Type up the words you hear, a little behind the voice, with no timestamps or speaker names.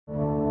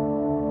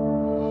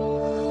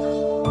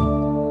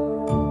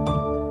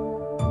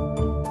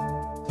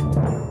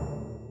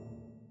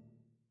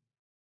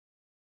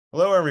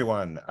Hello,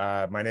 everyone.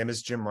 My name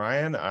is Jim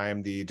Ryan.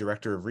 I'm the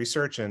Director of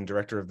Research and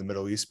Director of the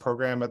Middle East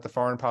Program at the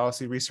Foreign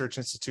Policy Research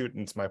Institute,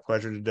 and it's my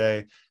pleasure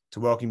today to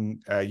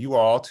welcome you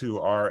all to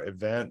our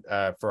event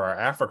for our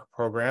Africa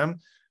program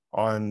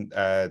on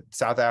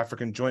South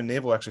African joint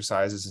naval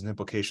exercises and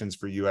implications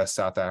for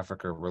U.S.-South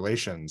Africa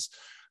relations.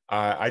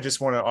 I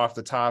just want to, off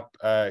the top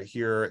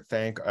here,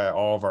 thank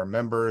all of our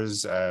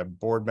members,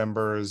 board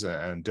members,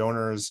 and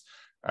donors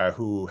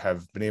who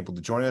have been able to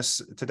join us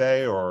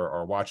today or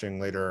are watching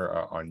later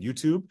on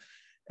YouTube.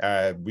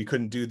 We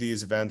couldn't do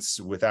these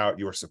events without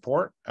your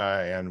support,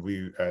 and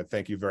we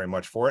thank you very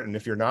much for it. And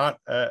if you're not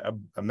a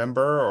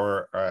member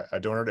or a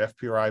donor to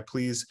FPRI,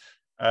 please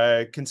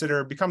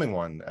consider becoming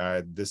one.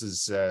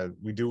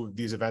 We do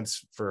these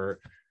events for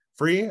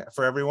free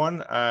for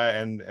everyone,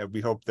 and we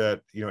hope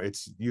that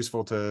it's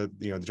useful to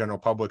the general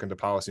public and to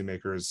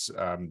policymakers,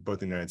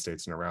 both in the United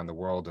States and around the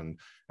world. And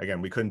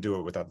again, we couldn't do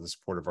it without the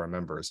support of our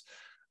members.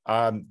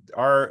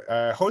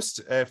 Our host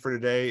for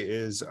today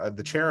is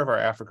the chair of our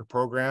Africa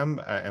program,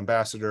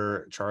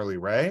 Ambassador Charlie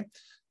Ray.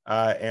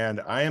 And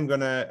I am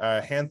going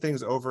to hand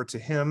things over to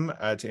him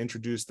to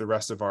introduce the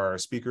rest of our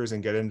speakers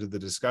and get into the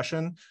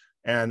discussion.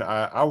 And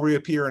I'll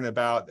reappear in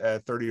about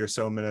 30 or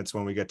so minutes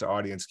when we get to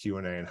audience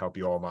Q&A and help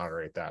you all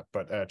moderate that.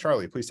 But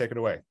Charlie, please take it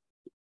away.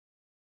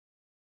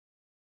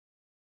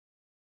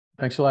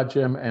 Thanks a lot,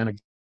 Jim. And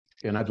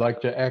I'd like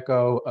to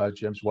echo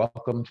Jim's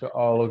welcome to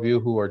all of you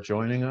who are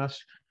joining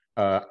us.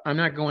 I'm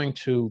not going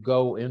to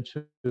go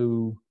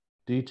into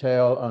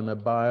detail on the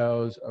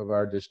bios of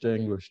our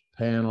distinguished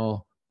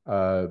panel.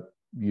 Those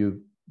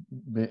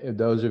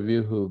of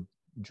you who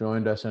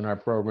joined us in our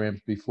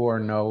programs before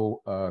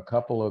know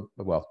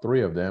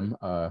three of them.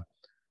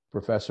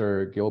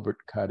 Professor Gilbert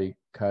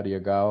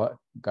Cadiaglia,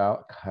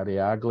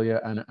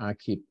 and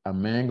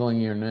I'm mangling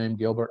your name,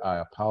 Gilbert, I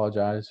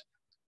apologize.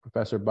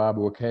 Professor Bob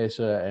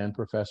Wekesa and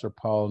Professor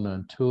Paul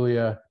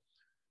Nantulya.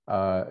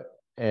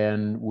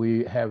 And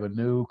we have a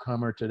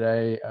newcomer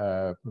today,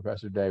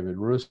 Professor David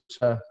Rusa.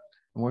 And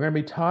we're going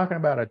to be talking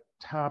about a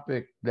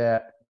topic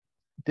that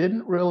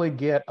didn't really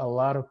get a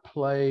lot of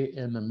play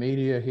in the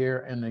media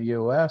here in the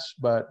US,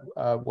 but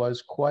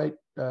was quite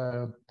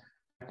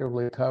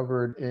actively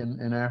covered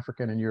in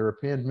African and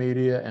European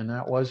media, and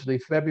that was the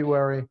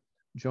February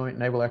joint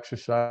naval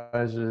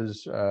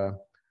exercises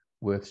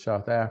with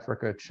South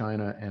Africa,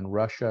 China, and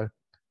Russia.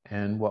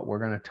 And what we're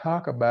going to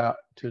talk about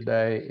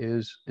today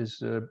is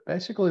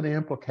basically the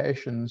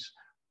implications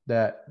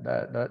that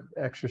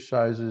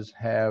exercises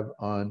have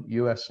on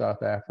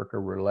U.S.-South Africa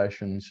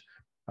relations,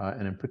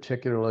 and in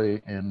particularly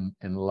in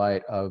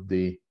light of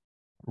the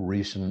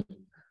recent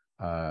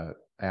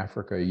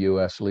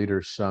Africa-U.S.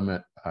 Leaders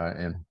Summit,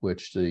 in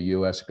which the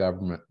U.S.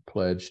 government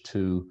pledged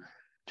to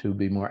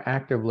be more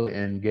actively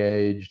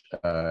engaged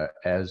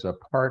as a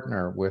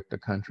partner with the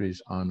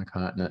countries on the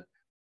continent.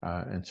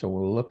 And so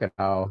we'll look at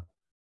how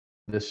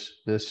this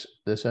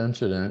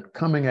incident,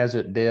 coming as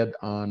it did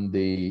on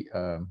the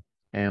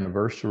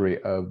anniversary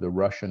of the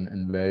Russian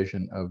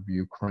invasion of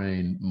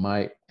Ukraine,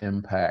 might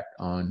impact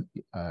on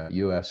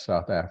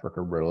U.S.-South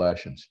Africa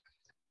relations.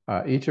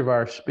 Each of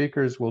our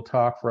speakers will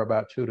talk for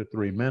about 2 to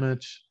 3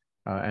 minutes,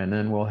 and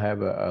then we'll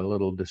have a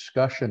little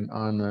discussion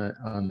on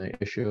the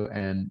issue,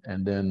 and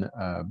then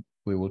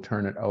we will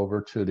turn it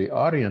over to the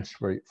audience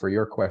for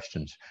your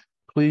questions.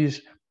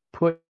 Please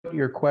put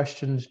your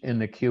questions in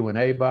the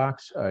Q&A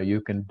box.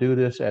 You can do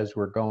this as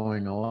we're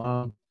going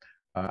along.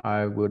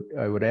 I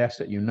would ask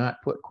that you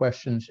not put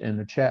questions in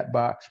the chat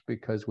box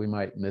because we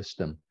might miss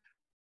them.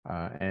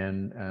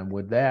 And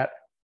with that,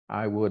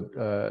 I would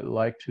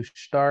like to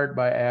start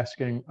by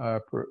asking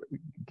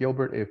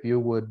Gilbert if you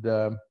would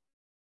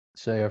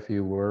say a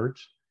few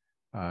words,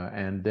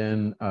 and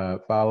then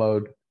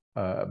followed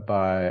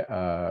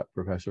by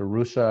Professor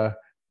Rusa,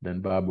 then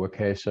Bob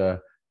Wekesa,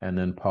 and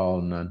then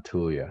Paul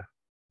Nantulya.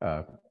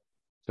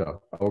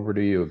 So over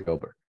to you,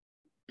 Gilbert.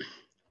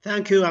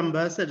 Thank you,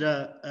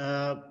 Ambassador.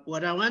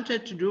 What I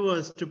wanted to do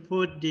was to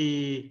put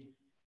the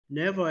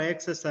naval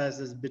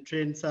exercises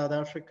between South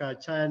Africa,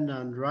 China,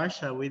 and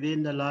Russia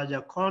within the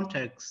larger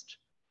context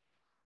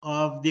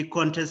of the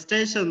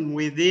contestation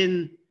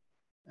within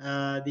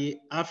the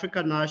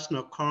African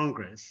National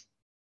Congress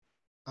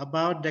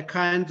about the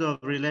kinds of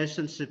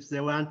relationships they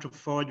want to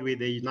forge with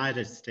the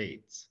United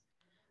States.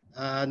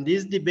 And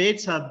these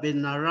debates have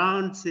been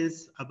around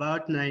since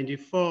about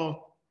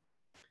 '94,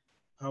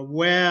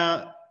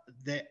 where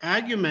the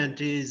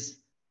argument is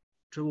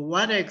to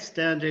what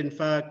extent, in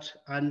fact,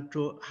 and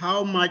to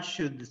how much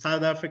should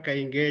South Africa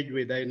engage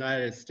with the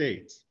United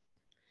States.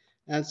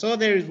 And so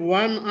there is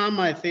one arm,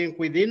 I think,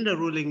 within the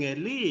ruling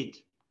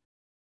elite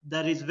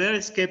that is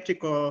very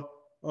skeptical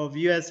of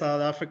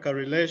US-South Africa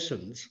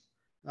relations.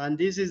 And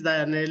this is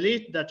an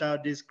elite that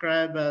I'll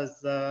describe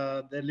as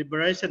the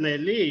liberation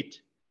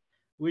elite,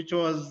 which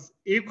was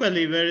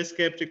equally very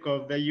skeptical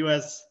of the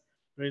US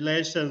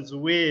relations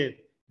with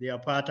the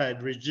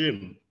apartheid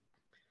regime.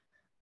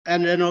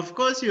 And then, of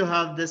course, you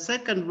have the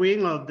second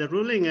wing of the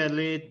ruling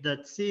elite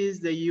that sees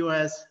the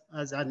US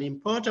as an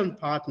important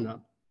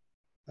partner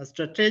a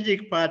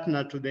strategic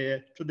partner to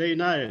the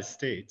United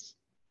States.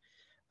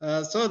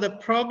 So the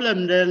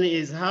problem then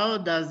is, how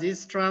does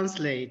this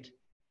translate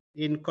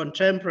in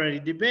contemporary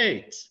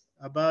debates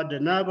about the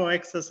naval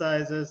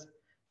exercises,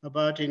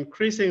 about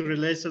increasing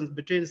relations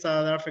between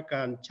South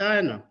Africa and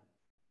China?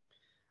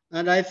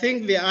 And I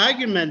think the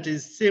argument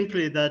is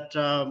simply that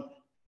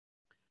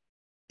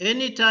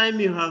anytime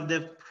you have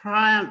the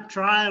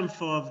triumph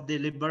of the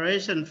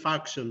liberation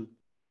faction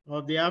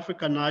of the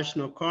African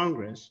National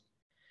Congress,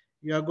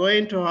 you are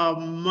going to have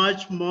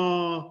much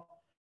more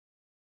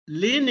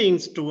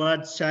leanings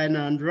towards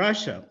China and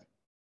Russia,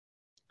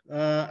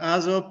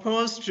 as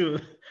opposed to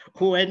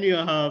when you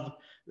have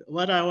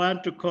what I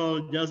want to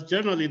call just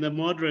generally the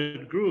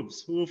moderate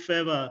groups who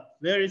favor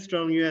very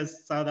strong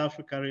US-South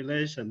Africa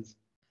relations.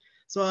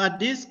 So at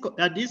this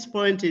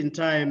point in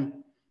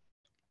time,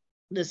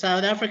 the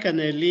South African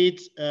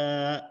elite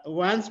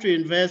wants to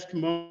invest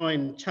more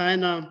in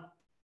China-Russia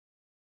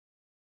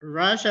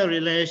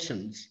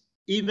relations,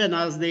 even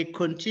as they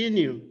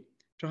continue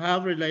to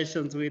have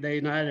relations with the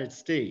United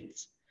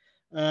States.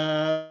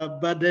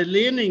 But the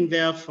leaning,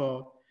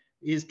 therefore,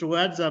 is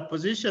towards a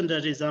position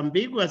that is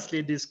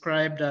ambiguously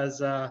described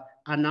as an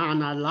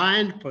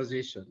unaligned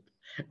position,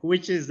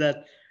 which is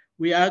that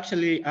we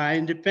actually are an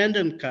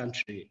independent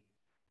country,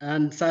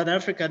 and South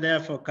Africa,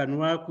 therefore, can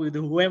work with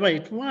whoever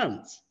it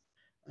wants.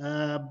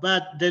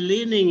 But the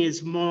leaning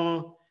is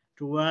more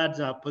towards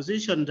a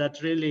position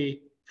that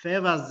really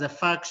favors the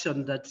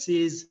faction that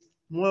sees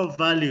more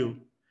value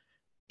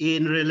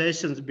in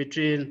relations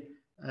between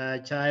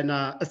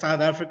South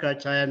Africa,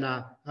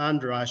 China,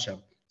 and Russia.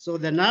 So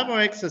the naval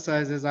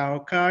exercises are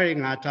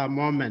occurring at a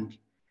moment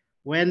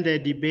when the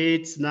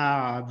debates now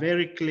are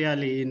very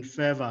clearly in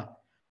favor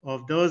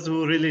of those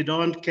who really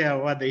don't care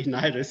what the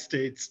United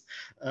States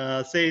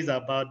says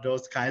about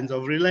those kinds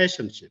of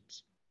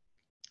relationships.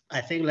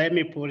 I think, let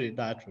me put it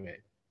that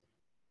way.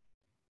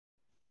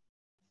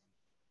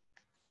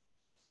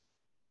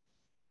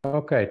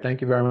 Okay,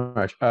 thank you very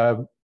much.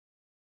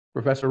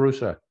 Professor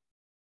Rusa.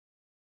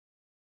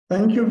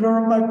 Thank you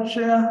very much,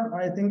 Chair.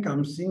 I think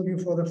I'm seeing you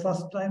for the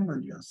first time,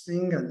 and you're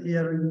seeing and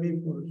hearing me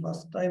for the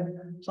first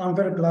time. So I'm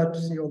very glad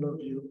to see all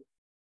of you,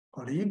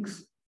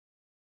 colleagues.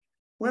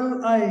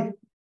 Well, I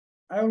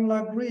will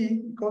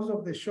agree, because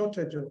of the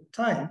shortage of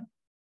time,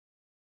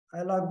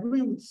 I'll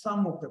agree with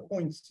some of the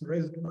points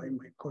raised by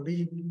my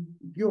colleague,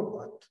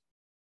 Gilbert.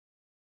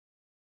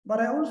 But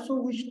I also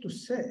wish to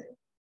say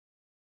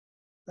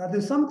that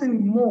there's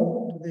something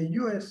more to the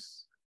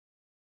US-South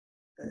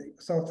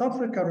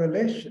Africa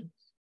relations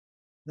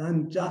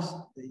than just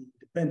the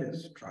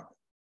independence struggle.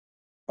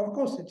 Of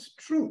course, it's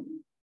true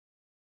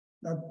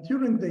that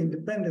during the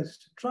independence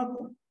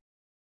struggle,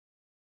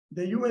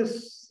 the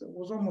US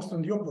was almost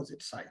on the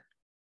opposite side,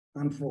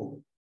 and for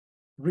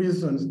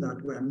reasons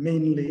that were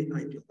mainly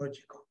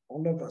ideological.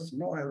 All of us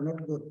know, I will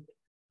not go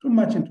too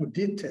much into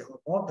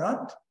detail about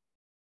that,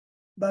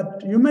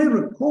 but you may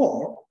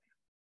recall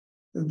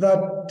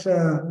that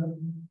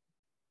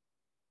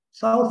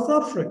South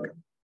Africa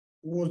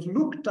was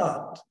looked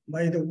at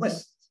by the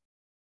West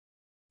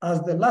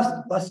as the last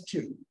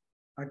bastion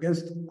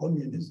against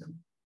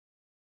communism.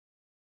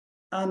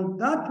 And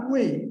that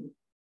way,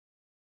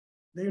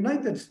 the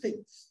United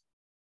States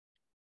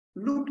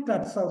looked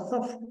at South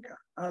Africa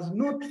as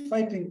not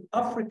fighting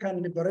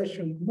African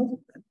liberation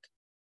movement,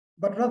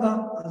 but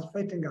rather as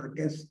fighting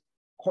against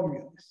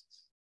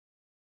communists.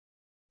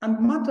 And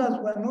matters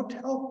were not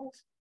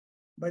helped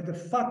by the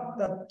fact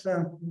that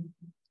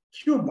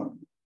Cuba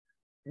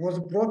was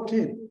brought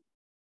in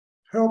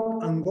to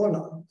help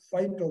Angola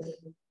fight off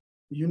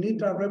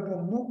UNITA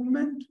rebel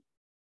movement,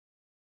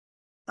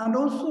 and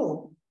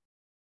also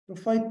to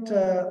fight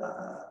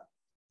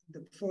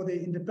for the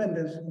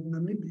independence of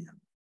Namibia.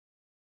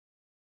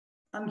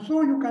 And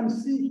so you can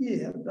see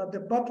here that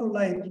the battle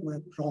lines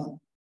were drawn,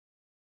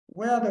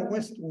 where the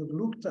West was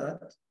looked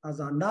at as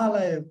an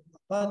ally of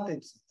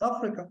apartheid South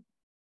Africa,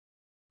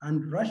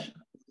 and Russia,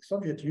 the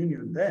Soviet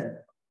Union then,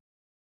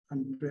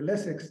 and to a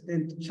less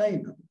extent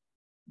China,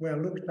 were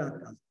looked at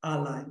as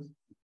allies of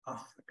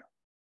Africa.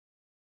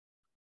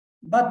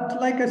 But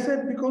like I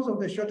said, because of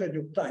the shortage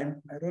of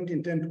time, I don't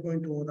intend to go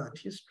into all that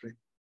history,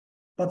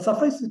 but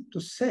suffice it to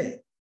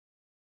say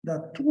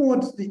that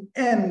towards the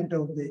end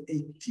of the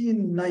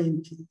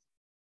 1890s,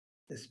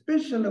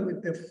 especially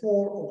with the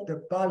fall of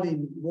the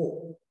Berlin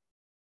Wall,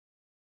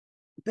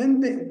 then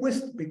the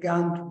West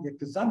began to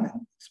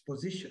examine its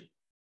position.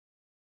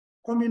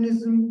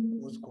 Communism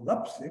was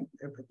collapsing,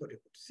 everybody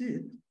could see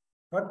it,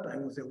 but I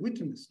was a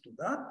witness to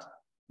that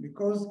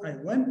because I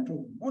went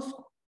to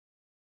Moscow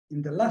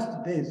in the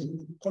last days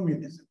of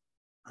communism,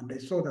 and I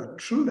saw that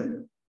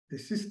truly the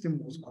system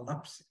was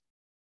collapsing.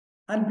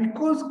 And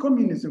because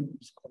communism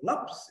was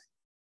collapsing,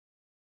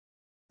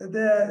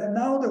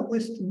 now the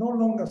West no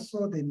longer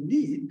saw the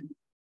need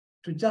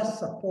to just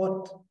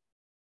support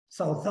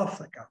South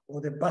Africa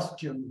or the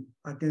bastion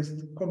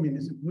against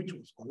communism, which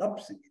was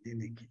collapsing in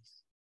any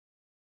case.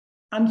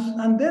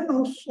 And then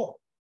also,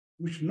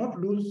 we should not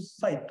lose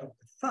sight of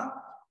the fact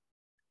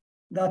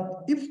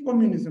that if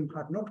communism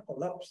had not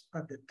collapsed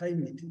at the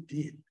time it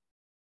did,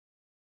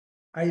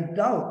 I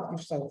doubt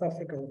if South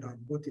Africa would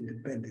have got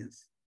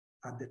independence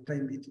at the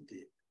time it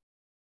did.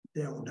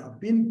 There would have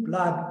been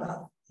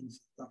bloodbath in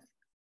South Africa.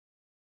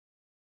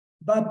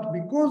 But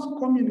because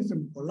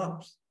communism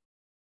collapsed,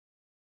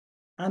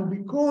 and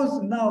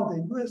because now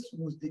the US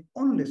was the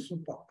only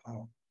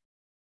superpower,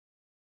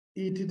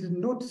 it did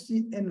not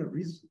see any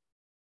reason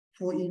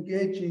for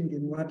engaging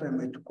in what I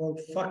might call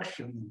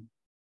factional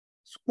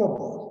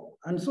squabbles.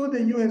 And so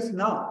the US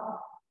now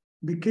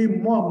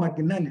became more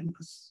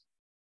magnanimous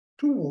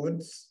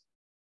towards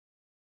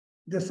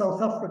the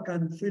South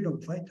African freedom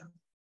fighter.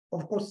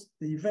 Of course,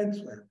 the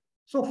events were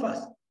so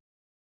fast.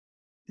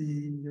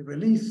 The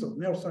release of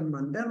Nelson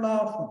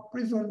Mandela from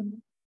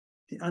prison,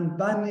 the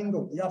unbanning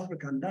of the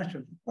African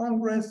National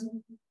Congress,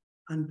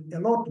 and a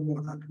lot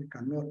more that we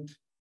cannot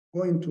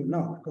go into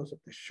now because of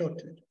the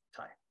shortage of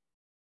time.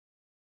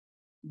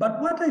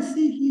 But what I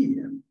see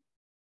here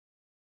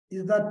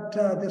is that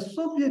the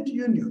Soviet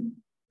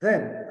Union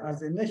then,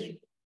 as a nation,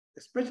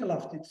 especially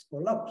after its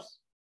collapse,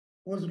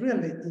 was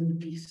really in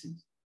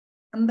pieces.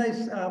 And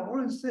I've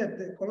always said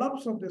the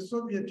collapse of the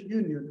Soviet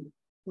Union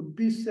could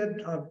be said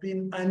to have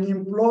been an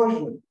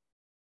implosion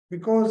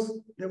because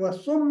there were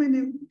so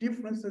many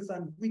differences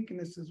and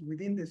weaknesses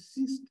within the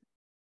system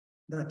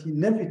that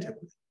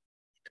inevitably it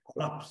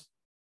collapsed.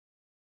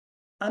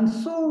 And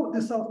so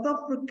the South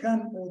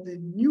African, or the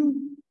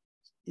new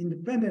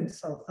independent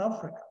South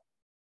Africa,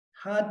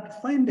 had to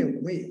find a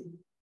way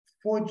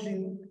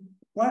forging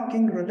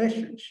working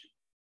relationship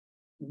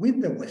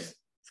with the West.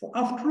 For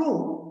after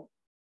all,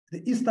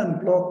 the Eastern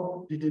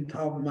Bloc didn't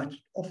have much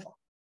to offer.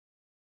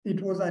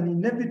 It was an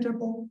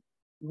inevitable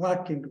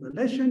working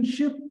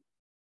relationship,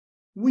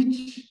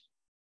 which,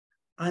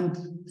 and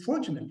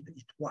fortunately,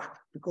 it worked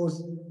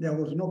because there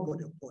was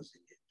nobody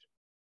opposing it.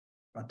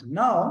 But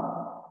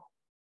now,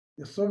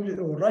 the Soviet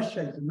or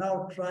Russia is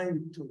now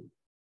trying to,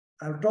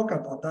 I'll talk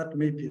about that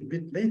maybe a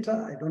bit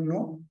later, I don't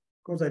know,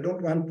 because I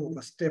don't want to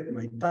overstep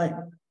my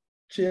time.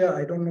 Chair,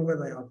 I don't know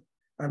whether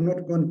I've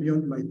not gone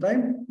beyond my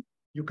time.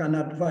 You can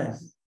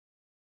advise.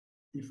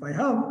 If I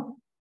have,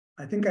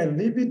 I think I'll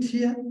leave it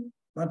here,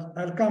 but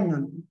I'll come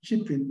and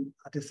chip in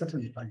at a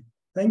certain time.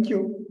 Thank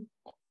you.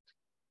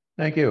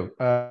 Thank you.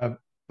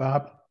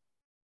 Bob?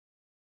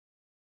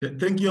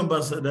 Thank you,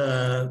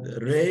 Ambassador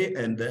Ray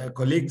and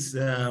colleagues.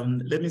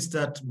 Let me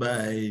start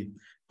by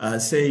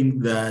saying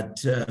that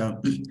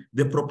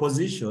the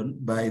proposition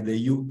by the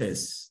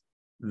US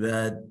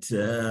that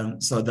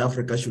South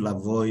Africa should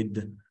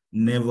avoid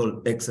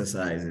naval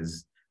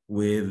exercises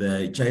with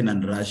China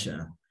and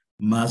Russia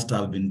must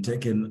have been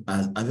taken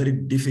as a very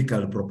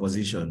difficult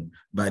proposition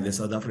by the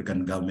South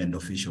African government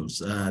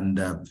officials and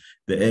the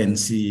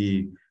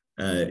ANC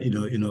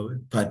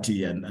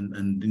party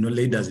and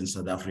leaders in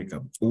South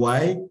Africa.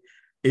 Why?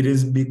 It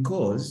is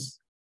because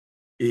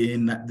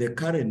in the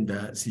current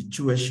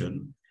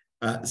situation,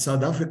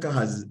 South Africa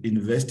has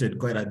invested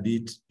quite a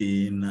bit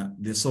in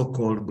the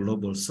so-called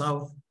Global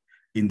South,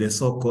 in the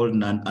so-called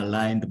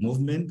non-aligned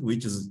movement,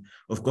 which is,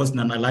 of course,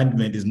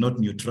 non-alignment is not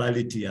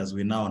neutrality as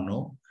we now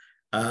know.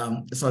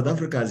 South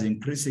Africa has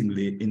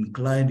increasingly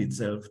inclined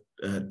itself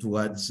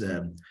towards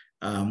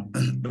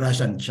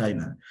Russia and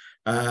China.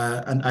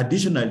 And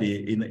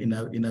additionally, in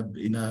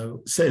a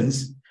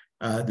sense,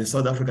 the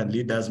South African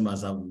leaders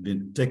must have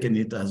been taking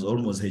it as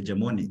almost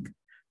hegemonic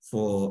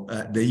for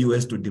the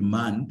US to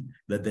demand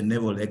that the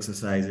naval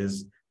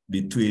exercises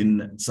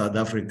between South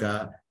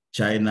Africa,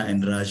 China,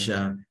 and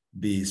Russia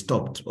be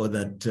stopped, or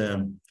that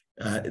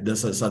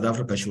South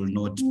Africa should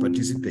not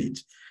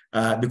participate.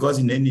 Because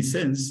in any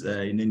sense,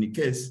 in any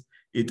case,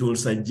 it will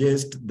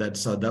suggest that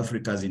South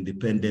Africa's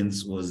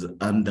independence was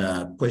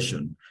under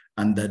question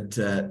and that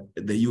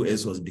the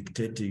US was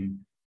dictating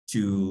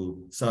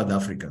to South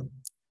Africa.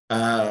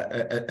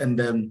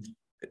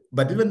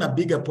 But even a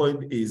bigger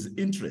point is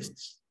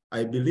interests.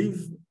 I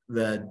believe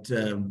that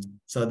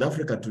South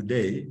Africa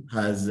today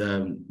has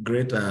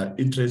greater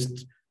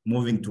interest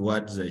moving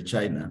towards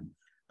China.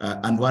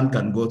 And one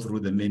can go through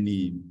the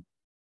many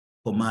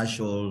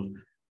commercial,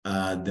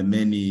 the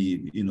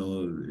many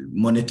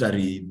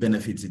monetary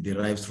benefits it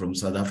derives from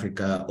South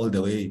Africa, all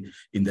the way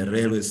in the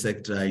railway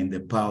sector, in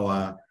the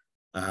power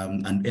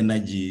and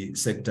energy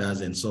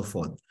sectors, and so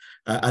forth.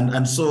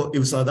 And so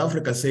if South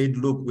Africa said,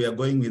 look, we are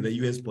going with the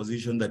US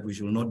position that we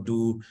should not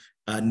do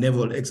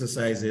naval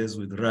exercises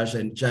with Russia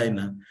and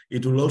China,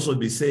 it will also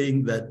be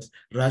saying that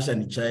Russia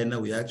and China,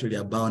 we are actually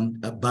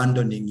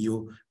abandoning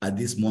you at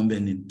this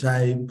moment in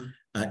time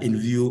in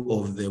view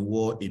of the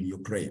war in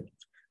Ukraine.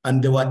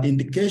 And there were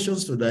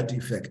indications to that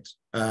effect.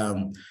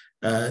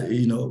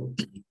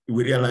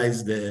 We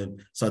realized the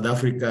South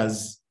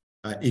Africa's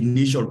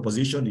initial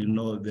position,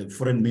 the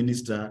foreign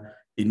minister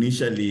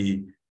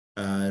initially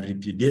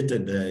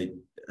repudiated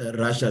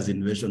Russia's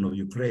invasion of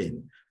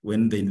Ukraine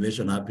when the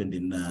invasion happened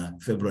in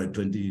February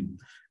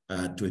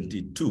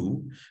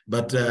 2022.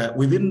 But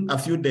within a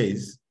few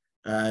days,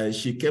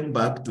 she came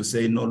back to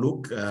say, no,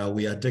 look,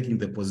 we are taking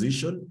the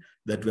position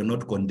that we're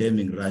not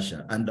condemning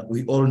Russia. And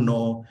we all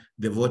know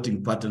the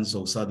voting patterns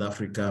of South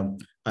Africa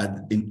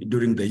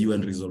during the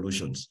UN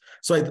resolutions.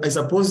 So I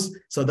suppose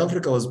South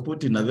Africa was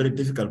put in a very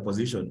difficult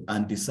position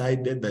and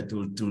decided that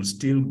it will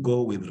still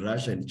go with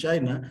Russia and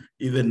China,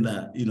 even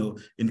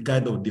in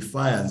kind of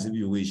defiance, if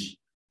you wish,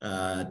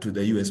 to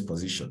the US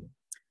position.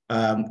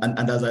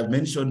 And as I've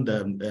mentioned,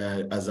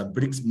 as a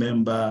BRICS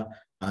member,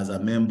 as a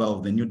member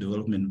of the New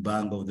Development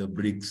Bank of the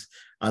BRICS,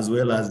 as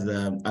well as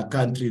a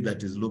country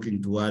that is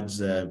looking towards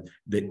the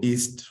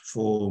East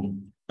for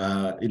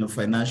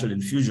financial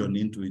infusion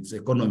into its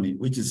economy,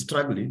 which is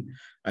struggling,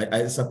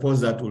 I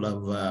suppose that will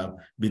have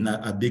been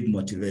a big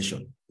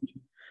motivation.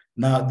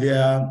 Now,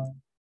 there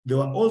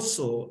were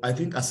also, I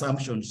think,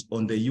 assumptions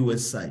on the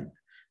US side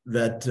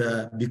that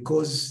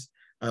because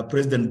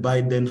President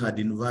Biden had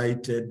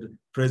invited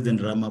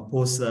President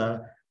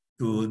Ramaphosa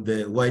to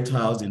the White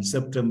House in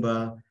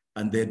September,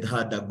 and they'd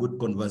had a good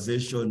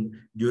conversation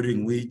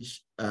during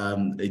which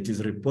it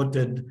is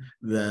reported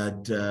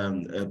that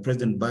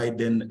President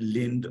Biden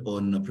leaned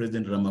on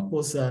President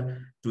Ramaphosa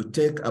to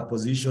take a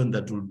position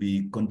that will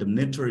be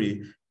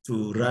condemnatory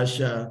to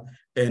Russia,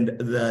 and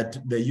that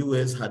the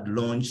US had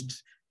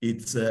launched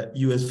its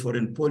US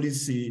foreign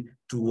policy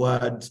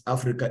towards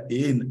Africa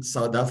in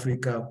South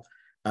Africa,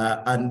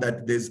 and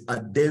that there's a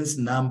dense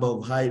number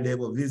of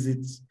high-level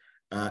visits,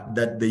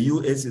 that the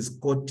US is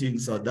courting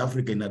South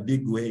Africa in a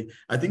big way.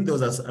 I think there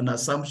was an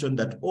assumption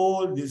that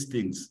all these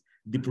things,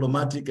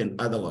 diplomatic and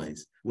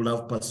otherwise, will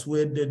have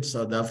persuaded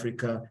South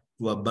Africa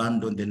to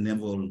abandon the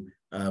naval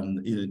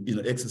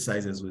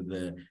exercises with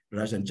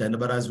Russia and China.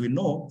 But as we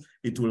know,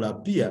 it will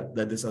appear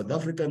that the South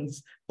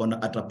Africans,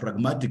 at a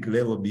pragmatic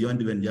level,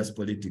 beyond even just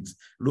politics,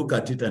 look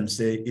at it and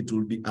say it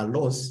will be a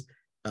loss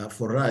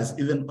for us,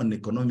 even on the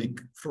economic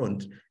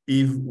front,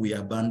 if we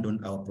abandon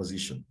our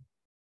position.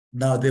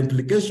 Now, the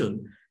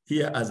implication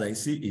here, as I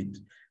see it,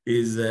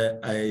 is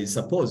I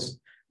suppose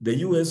the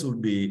US will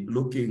be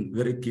looking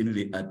very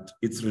keenly at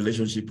its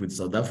relationship with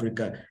South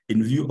Africa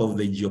in view of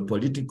the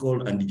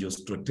geopolitical and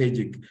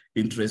geostrategic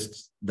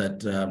interests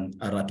that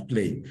are at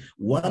play.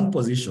 One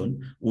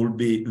position will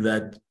be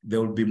that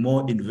there will be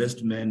more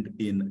investment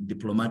in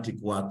diplomatic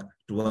work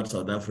towards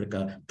South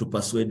Africa to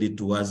persuade it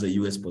towards the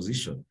US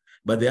position.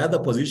 But the other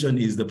position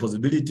is the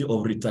possibility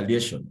of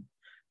retaliation.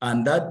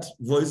 And that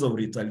voice of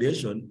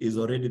retaliation is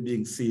already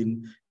being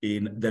seen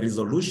in the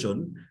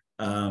resolution,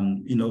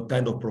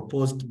 kind of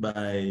proposed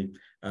by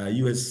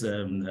US,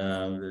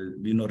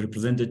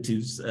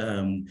 representatives,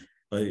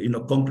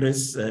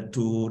 Congress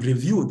to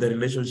review the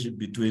relationship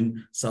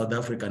between South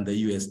Africa and the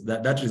US.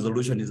 That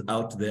resolution is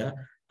out there.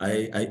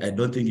 I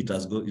don't think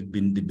it's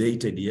been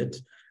debated yet,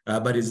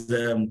 but it's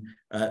to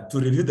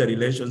review the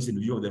relations in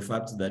view of the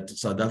fact that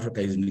South Africa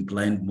is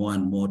inclined more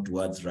and more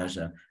towards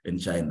Russia and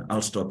China.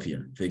 I'll stop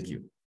here. Thank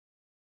you.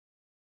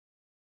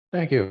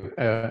 Thank you.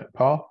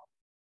 Paul?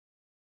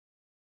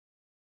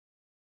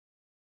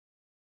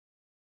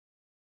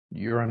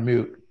 You're on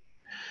mute.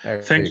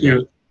 Thank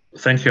you.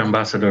 Thank you,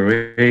 Ambassador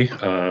Ray.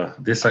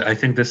 I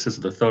think this is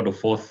the third or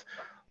fourth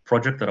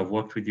project that I've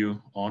worked with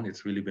you on.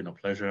 It's really been a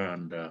pleasure,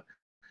 and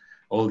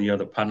all the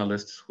other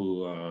panelists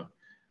who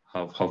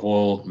have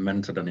all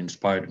mentored and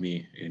inspired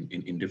me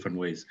in different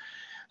ways.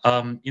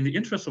 In the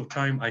interest of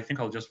time, I think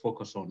I'll just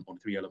focus on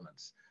three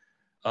elements.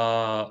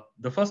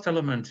 The first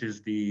element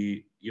is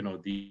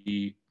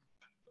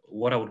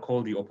what I would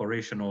call the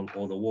operational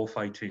or the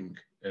warfighting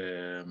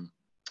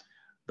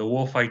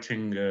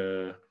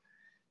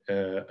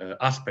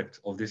aspect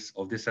of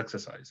this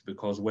exercise,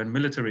 because when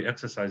military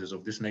exercises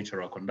of this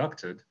nature are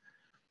conducted,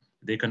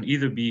 they can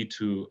either be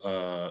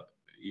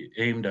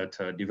aimed at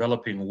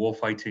developing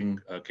warfighting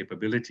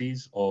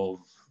capabilities of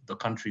the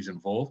countries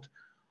involved,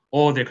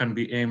 or they can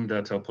be aimed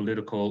at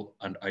political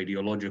and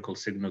ideological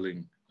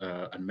signaling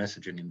and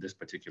messaging in this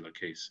particular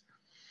case.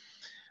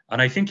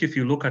 And I think if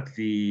you look at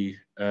the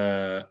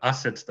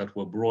assets that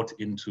were brought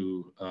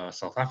into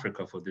South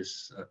Africa for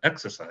this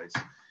exercise,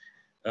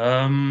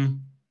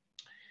 when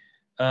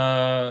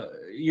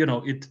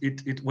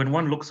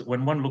one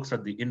looks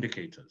at the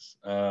indicators,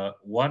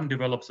 one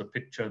develops a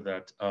picture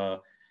that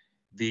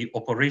the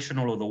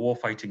operational or the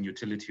warfighting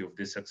utility of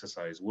this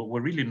exercise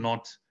were really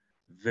not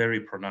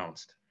very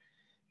pronounced.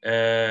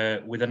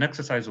 With an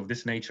exercise of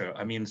this nature,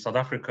 I mean, South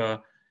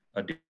Africa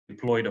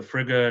deployed a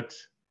frigate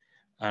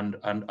and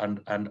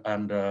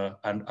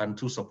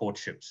two support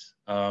ships.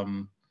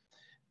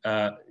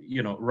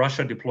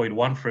 Russia deployed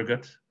one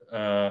frigate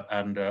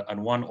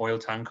and one oil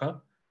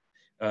tanker.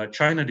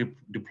 China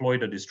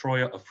deployed a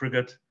destroyer, a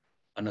frigate,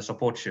 and a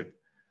support ship.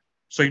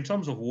 So in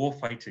terms of war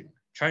fighting,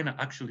 China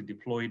actually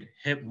deployed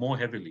more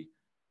heavily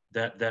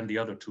than the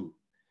other two.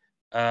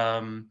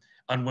 And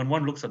when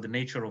one looks at the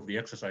nature of the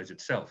exercise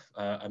itself,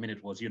 I mean,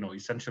 it was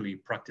essentially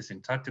practicing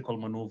tactical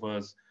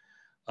maneuvers,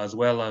 as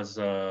well as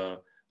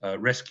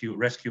rescue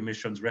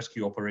missions,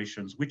 rescue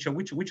operations, which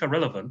are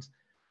relevant,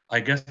 I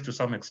guess, to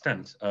some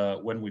extent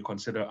when we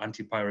consider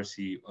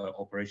anti-piracy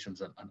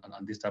operations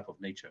and this type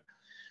of nature.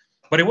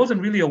 But it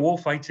wasn't really a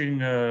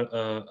war-fighting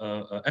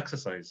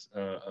exercise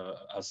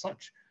as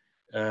such.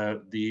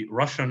 the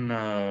Russian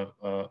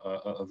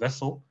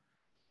vessel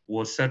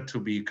was said to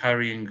be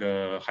carrying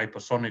the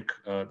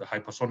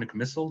hypersonic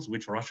missiles,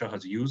 which Russia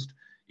has used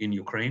in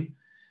Ukraine.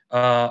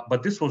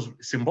 But this was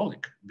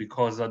symbolic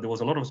because there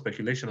was a lot of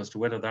speculation as to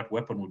whether that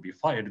weapon would be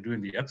fired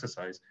during the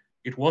exercise.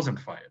 It wasn't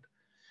fired.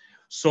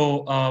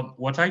 So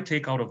what I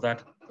take out of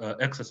that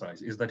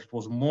exercise is that it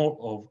was more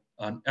of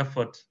an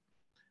effort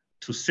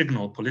to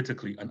signal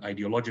politically and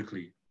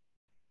ideologically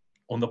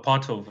on the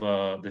part of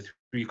the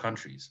three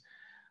countries.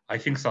 I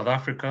think South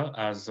Africa,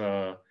 as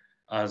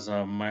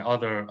my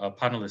other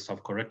panelists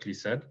have correctly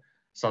said,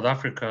 South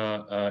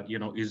Africa,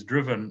 is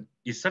driven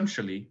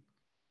essentially,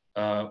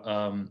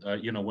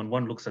 when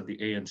one looks at the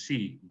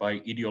ANC,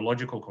 by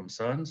ideological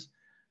concerns,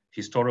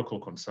 historical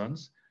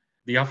concerns.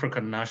 The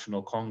African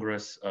National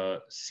Congress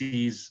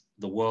sees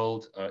the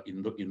world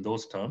in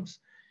those terms.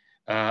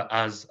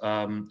 As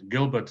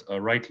Gilbert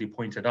rightly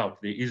pointed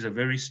out, there is a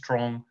very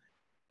strong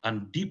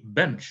and deep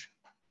bench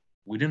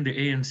within the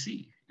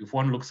ANC. If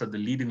one looks at the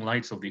leading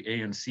lights of the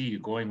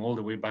ANC going all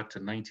the way back to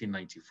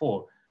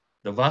 1994,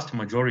 the vast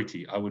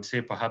majority, I would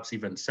say perhaps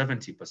even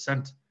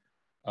 70%,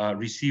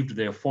 received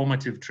their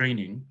formative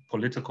training,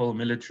 political,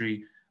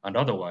 military, and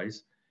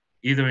otherwise,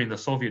 either in the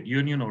Soviet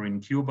Union or in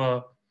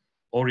Cuba,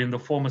 or in the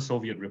former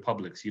Soviet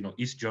republics,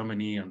 East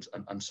Germany and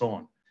so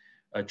on.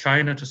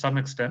 China to some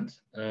extent,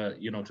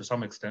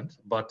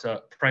 but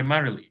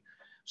primarily.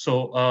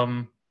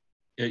 So,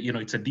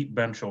 it's a deep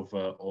bench of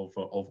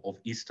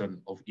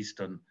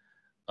Eastern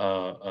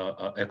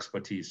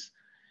expertise.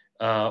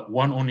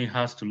 One only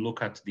has to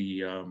look at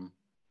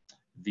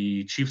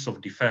the chiefs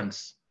of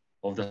defense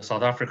of the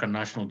South African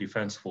National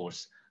Defense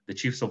Force, the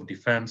chiefs of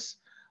defense,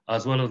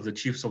 as well as the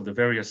chiefs of the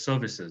various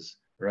services,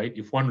 right?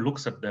 If one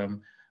looks at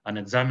them and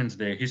examines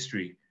their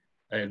history,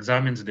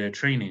 examines their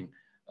training,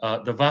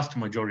 the vast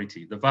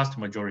majority,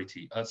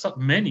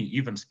 many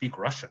even speak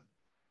Russian.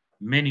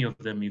 Many of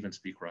them even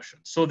speak Russian.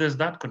 So there's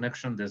that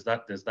connection, there's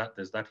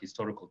that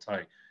historical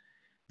tie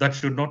that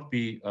should not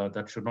be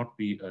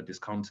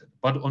discounted.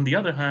 But on the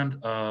other hand,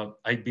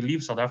 I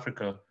believe South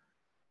Africa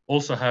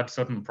also had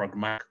certain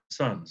pragmatic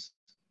concerns,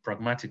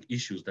 pragmatic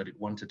issues that it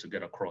wanted to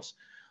get across.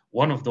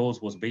 One of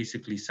those was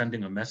basically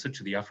sending a message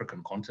to the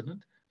African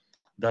continent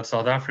that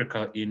South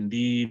Africa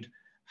indeed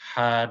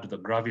had the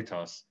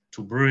gravitas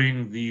to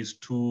bring these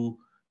two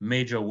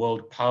major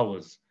world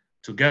powers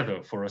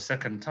together for a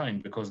second time,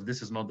 because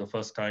this is not the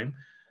first time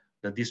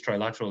that this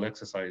trilateral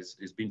exercise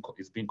is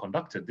being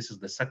conducted. This is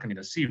the second in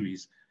a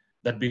series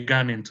that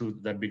began in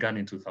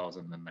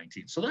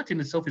 2019. So that in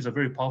itself is a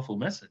very powerful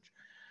message.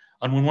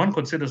 And when one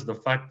considers the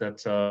fact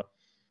that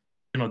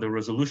the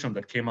resolution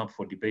that came up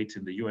for debate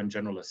in the UN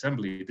General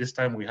Assembly, this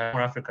time we have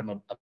more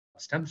African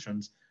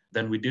abstentions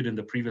than we did in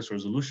the previous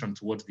resolution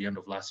towards the end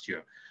of last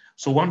year.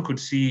 So one could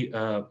see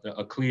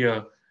a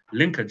clear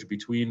linkage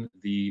between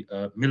the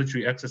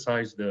military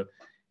exercise, the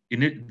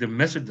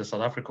message that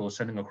South Africa was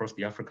sending across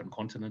the African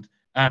continent,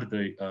 and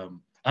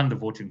the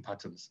voting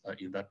patterns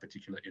in that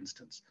particular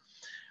instance.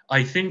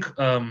 I think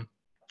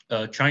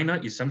China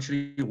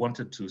essentially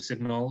wanted to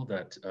signal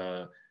that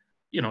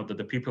that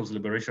the People's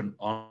Liberation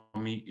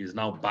Army is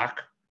now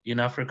back in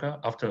Africa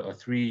after a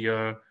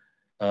 3-year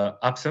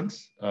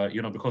absence,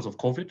 because of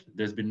COVID.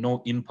 There's been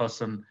no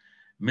in-person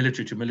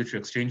military-to-military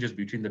exchanges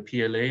between the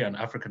PLA and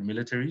African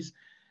militaries.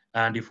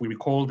 And if we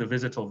recall the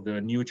visit of the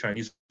new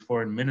Chinese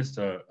foreign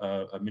minister,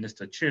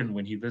 Minister Qin,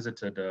 when he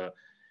visited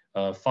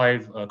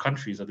 5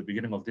 countries at the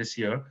beginning of this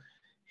year,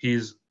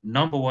 his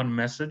number one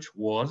message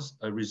was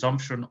a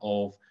resumption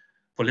of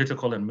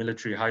political and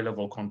military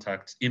high-level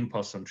contacts,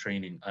 in-person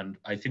training. And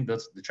I think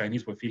that the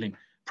Chinese were feeling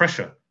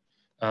pressure,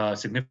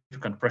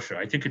 significant pressure.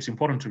 I think it's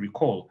important to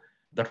recall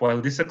that while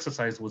this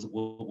exercise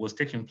was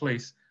taking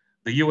place,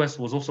 the US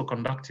was also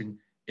conducting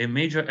a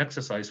major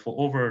exercise for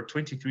over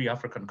 23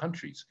 African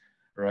countries,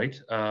 right,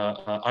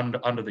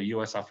 under the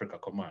US Africa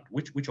Command,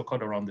 which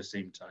occurred around the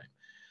same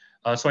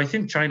time. So I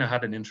think China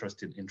had an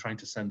interest in trying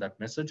to send that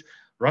message.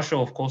 Russia,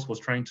 of course, was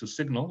trying to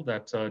signal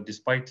that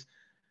despite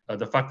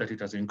the fact that it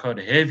has incurred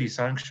heavy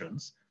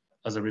sanctions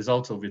as a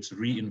result of its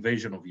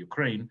re-invasion of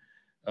Ukraine,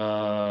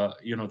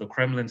 the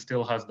Kremlin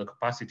still has the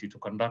capacity to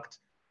conduct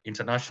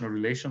international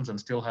relations and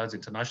still has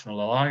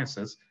international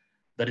alliances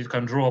that it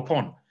can draw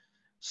upon.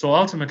 So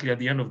ultimately, at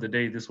the end of the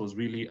day, this was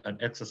really an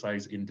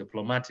exercise in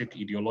diplomatic,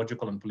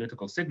 ideological, and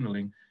political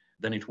signaling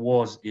than it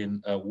was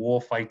in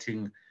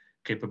war-fighting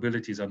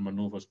capabilities and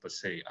maneuvers per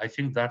se. I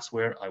think that's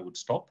where I would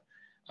stop,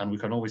 and we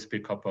can always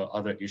pick up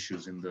other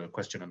issues in the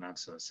question and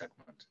answer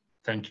segment.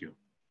 Thank you.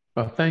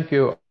 Well, thank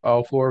you,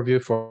 all 4 of you,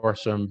 for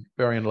some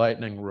very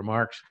enlightening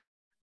remarks.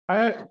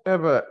 I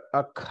have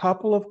a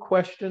couple of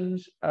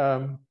questions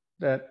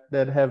that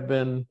have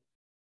been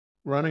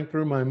running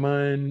through my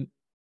mind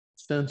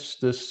since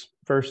this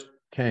first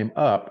came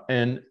up.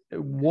 And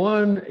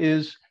one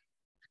is,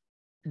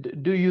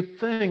 do you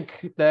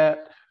think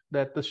that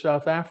the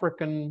South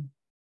African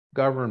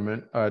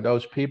government,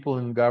 those people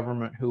in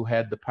government who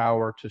had the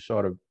power to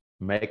sort of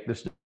make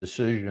this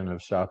decision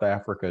of South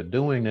Africa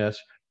doing this,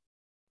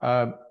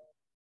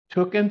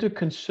 took into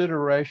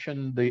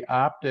consideration the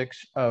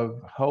optics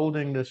of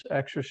holding this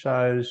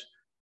exercise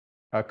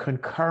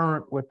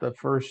concurrent with the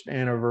first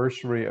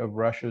anniversary of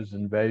Russia's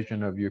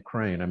invasion of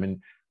Ukraine. I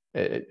mean,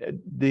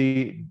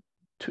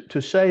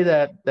 to say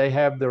that they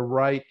have the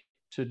right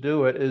to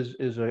do it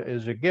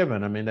is a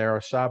given. I mean, they're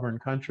a sovereign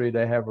country;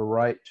 they have a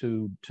right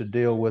to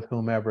deal with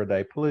whomever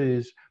they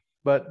please.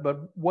 But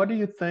what do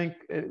you think?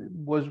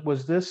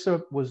 Was this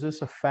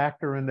a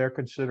factor in their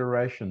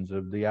considerations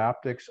of the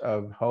optics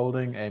of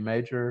holding a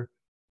major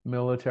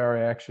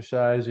military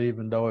exercise,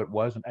 even though it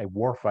wasn't a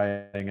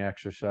warfighting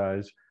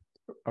exercise,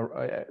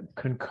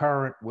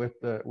 concurrent with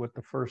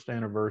the first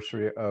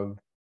anniversary of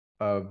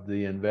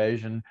the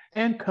invasion,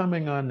 and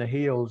coming on the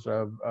heels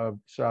of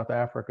South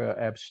Africa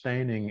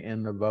abstaining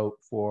in the vote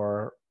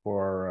for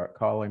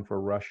calling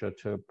for Russia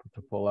to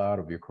pull out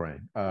of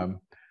Ukraine?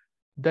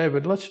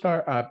 David, let's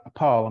start.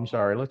 Paul, I'm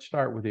sorry. Let's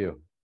start with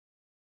you.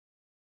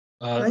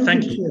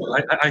 Thank you.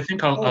 I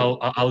think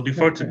I'll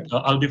defer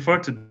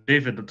to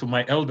David, to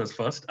my elders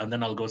first, and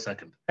then I'll go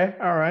second. Okay.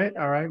 All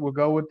right. We'll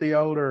go with the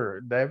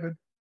older David.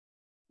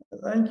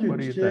 Thank you, What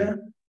do you Chair. think?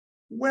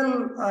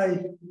 Well, I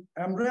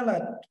am really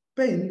at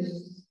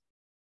pains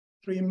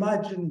to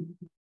imagine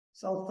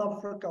South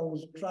Africa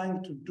was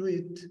trying to do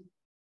it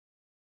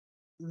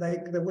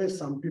like the way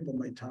some people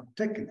might have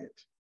taken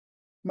it.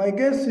 My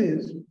guess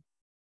is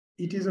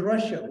it is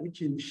Russia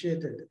which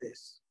initiated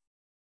this.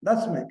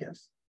 That's my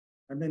guess.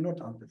 I may not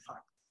have the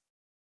facts.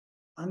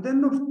 And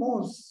then, of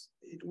course,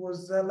 it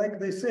was like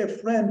they say, a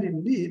friend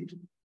in need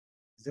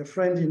is a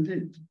friend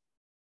indeed.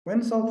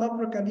 When South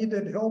Africa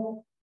needed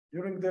help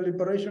during the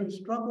liberation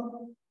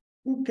struggle,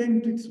 who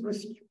came to its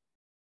rescue?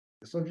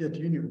 The Soviet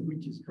Union,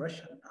 which is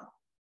Russia now.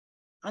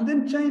 And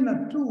then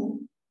China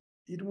too,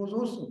 it was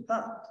also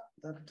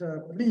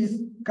that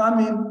please come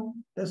in,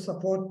 let's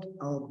support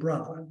our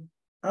brother.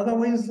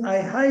 Otherwise,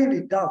 I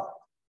highly doubt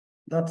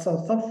that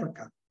South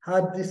Africa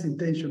had this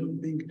intention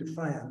of being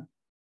defiant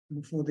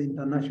before the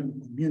international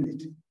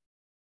community.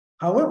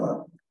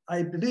 However,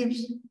 I believe,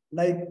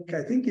 like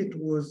I think it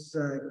was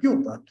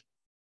Gilbert,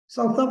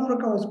 South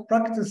Africa was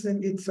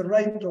practicing its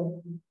right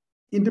of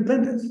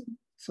independence,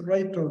 its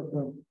right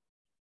of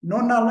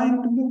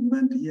non-aligned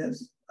movement,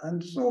 yes.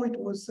 And so it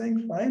was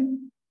saying,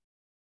 fine,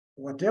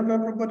 whatever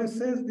everybody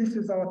says, this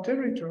is our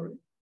territory.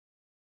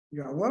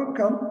 You are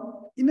welcome.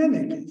 In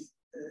any case,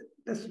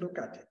 let's look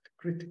at it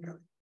critically.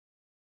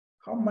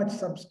 How much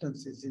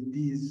substance is in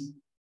these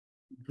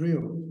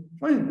drills?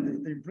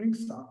 Fine, they bring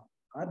some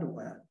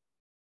hardware,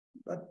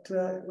 but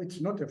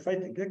it's not a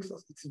fighting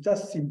exercise, it's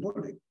just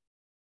symbolic.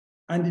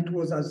 And it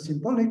was as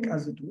symbolic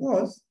as it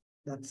was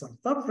that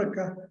South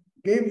Africa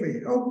gave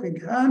a helping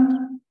hand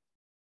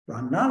to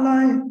an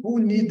ally who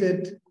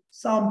needed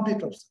some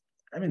bit of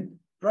support. I mean,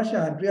 Russia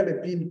had really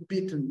been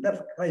beaten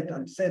left, right,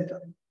 and center.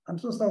 And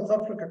so South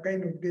Africa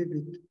kind of gave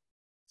it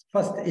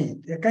first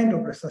aid, a kind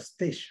of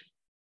resuscitation.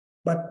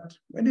 But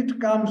when it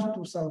comes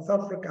to South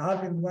Africa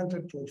having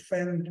wanted to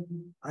offend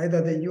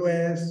either the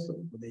US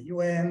or the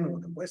UN or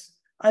the West,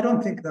 I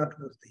don't think that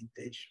was the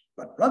intention.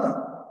 But rather,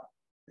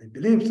 I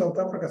believe South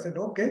Africa said,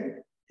 okay,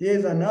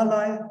 here's an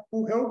ally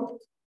who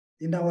helped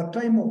in our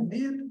time of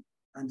need.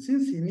 And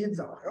since he needs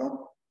our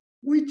help,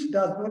 which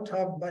does not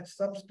have much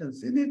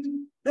substance in it,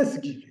 let's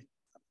give it.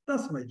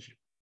 That's my view.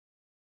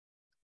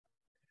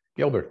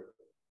 Gilbert.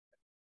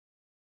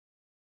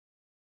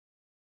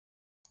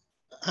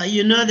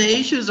 You know, the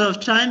issues of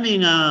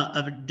timing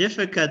are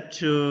difficult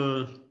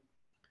to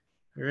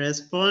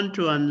respond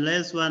to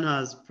unless one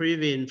has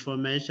privy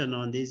information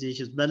on these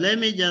issues. But let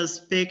me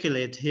just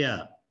speculate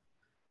here.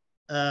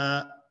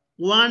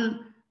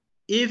 One,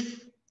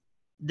 if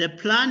the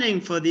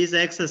planning for these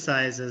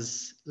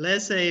exercises,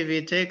 let's say if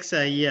it takes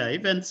a year,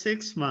 even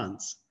 6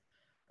 months,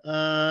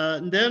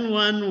 then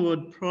one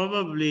would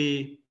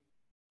probably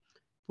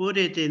put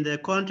it in the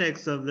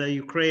context of the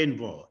Ukraine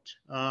vote.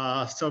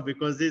 So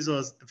because this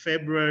was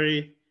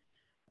February,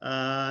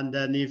 and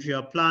then if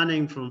you're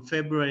planning from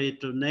February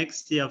to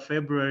next year,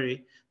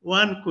 February,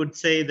 one could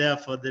say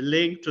therefore the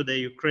link to the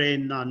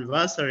Ukraine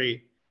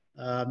anniversary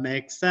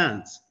makes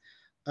sense.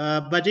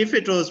 But if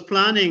it was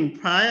planning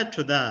prior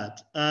to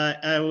that,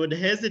 I would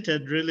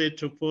hesitate really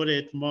to put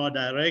it more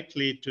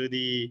directly to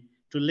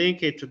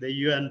link it to the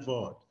UN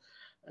vote.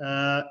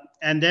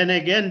 And then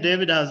again,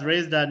 David has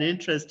raised an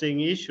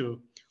interesting issue.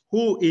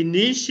 Who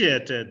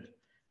initiated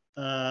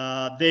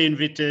the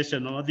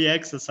invitation or the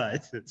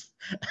exercises?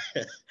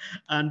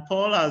 And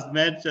Paul has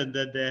mentioned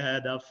that they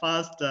had a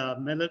first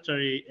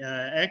military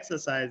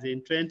exercise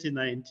in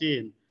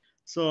 2019.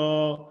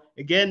 So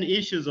again,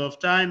 issues of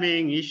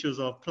timing, issues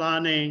of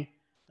planning,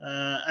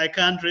 I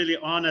can't really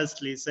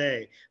honestly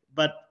say.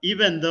 But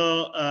even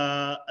though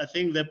I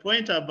think the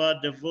point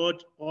about the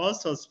vote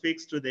also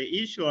speaks to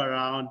the issue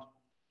around,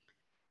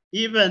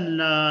 even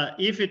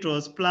if it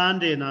was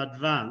planned in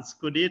advance,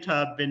 could it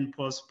have been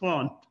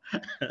postponed?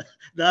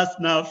 That's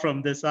now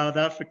from the South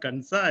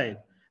African side.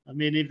 I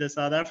mean, if the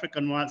South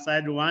African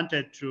side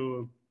wanted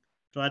to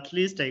at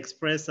least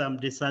express some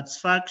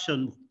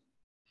dissatisfaction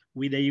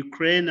with the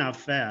Ukraine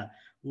affair,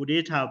 would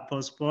it have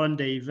postponed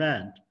the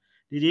event?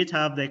 Did it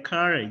have the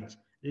courage?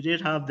 Did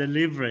it have the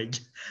leverage?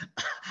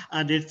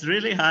 And it's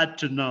really hard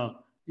to know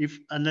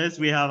unless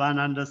we have an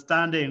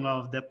understanding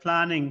of the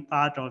planning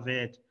part of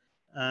it,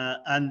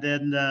 and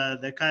then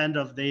the kind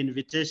of the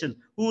invitation.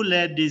 Who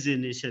led this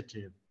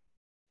initiative?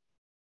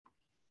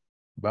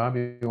 Bob,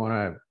 you want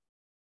to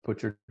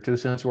put your 2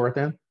 cents worth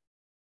in?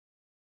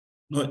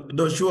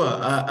 No, sure.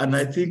 And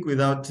I think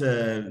without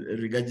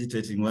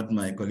regurgitating what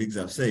my colleagues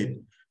have said,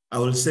 I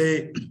will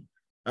say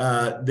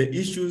the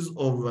issues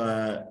of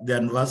the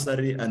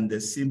anniversary and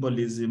the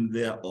symbolism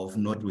thereof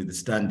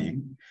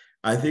notwithstanding,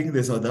 I think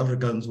the South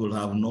Africans will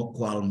have no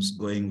qualms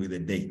going with the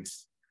date,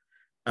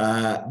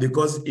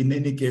 because in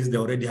any case, they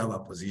already have a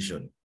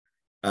position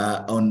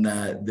on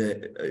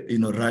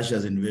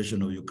Russia's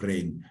invasion of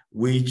Ukraine,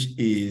 which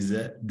is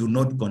do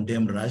not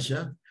condemn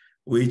Russia,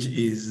 which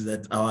is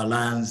that our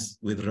alliance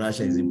with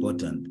Russia is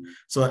important.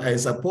 So I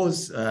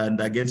suppose,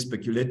 and again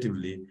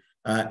speculatively,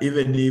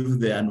 even if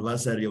the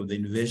anniversary of the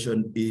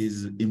invasion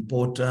is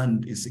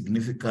important, is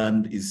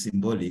significant, is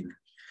symbolic,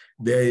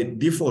 the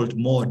default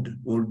mode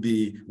will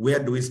be, where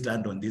do we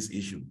stand on this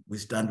issue? We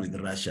stand with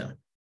Russia.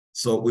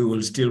 So we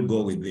will still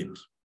go with it.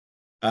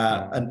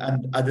 And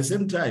at the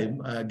same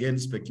time, again,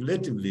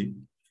 speculatively,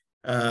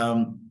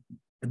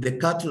 the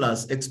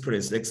Cutlass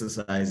Express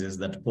exercises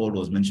that Paul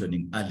was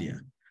mentioning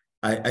earlier,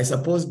 I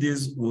suppose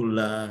this will,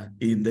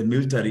 in the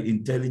military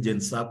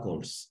intelligence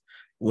circles,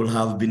 will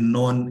have been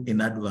known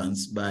in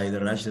advance by the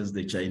Russians,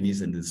 the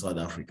Chinese, and the South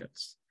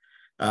Africans.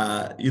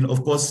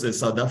 Of course,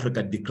 South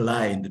Africa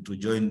declined to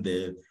join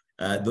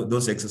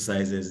those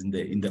exercises on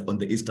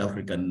the East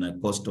African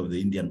coast of the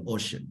Indian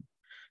Ocean.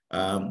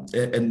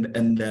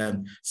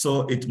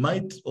 So it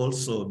might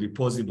also be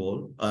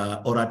possible,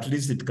 or at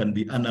least it can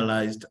be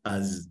analyzed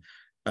as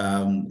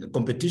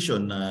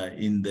competition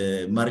in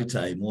the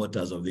maritime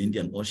waters of the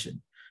Indian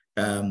Ocean.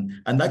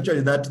 And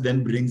actually that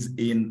then brings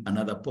in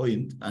another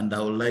point, and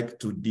I would like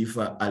to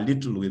differ a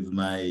little with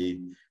my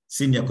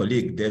senior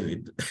colleague,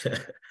 David.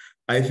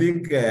 I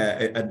think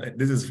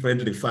this is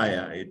friendly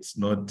fire. It's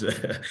not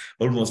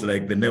almost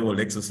like the naval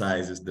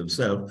exercises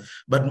themselves.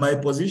 But my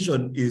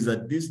position is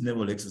that these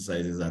naval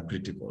exercises are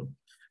critical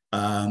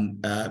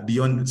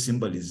beyond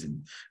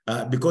symbolism.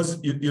 Because,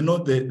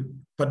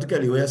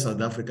 particularly where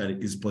South Africa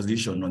is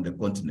positioned on the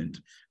continent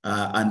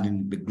and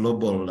in the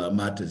global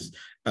matters,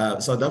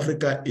 South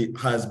Africa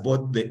has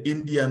both the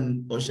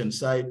Indian Ocean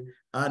side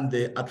and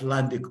the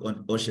Atlantic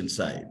Ocean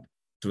side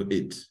to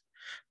it.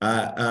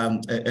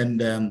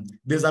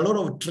 There's a lot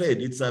of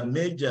trade. It's a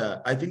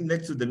major, I think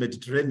next to the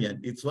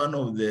Mediterranean, it's one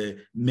of the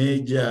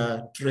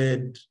major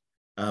trade,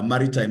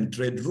 maritime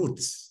trade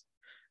routes.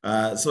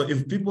 So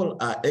if people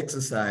are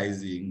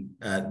exercising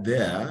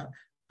there,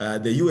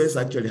 the US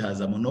actually has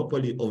a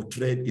monopoly of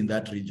trade in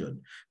that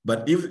region.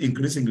 But if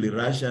increasingly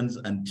Russians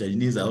and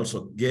Chinese are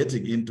also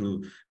getting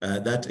into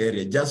that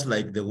area, just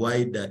like the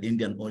wider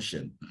Indian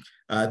Ocean,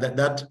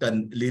 that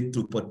can lead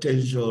to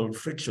potential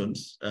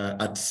frictions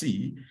at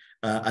sea.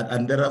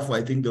 And therefore,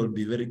 I think they will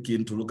be very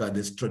keen to look at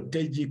the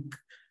strategic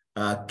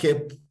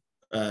Cape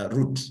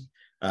route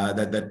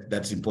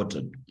that's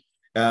important.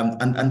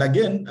 And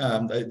again,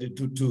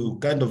 to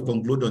kind of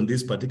conclude on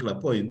this particular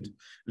point,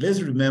 let's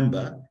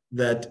remember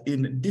that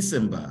in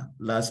December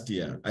last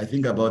year, I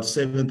think about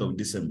 7th of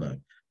December,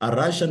 a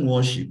Russian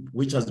warship,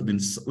 which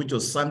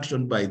was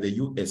sanctioned by the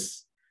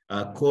US,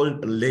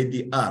 called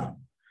Lady R,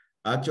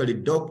 actually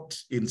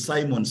docked in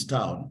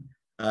Simonstown,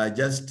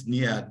 just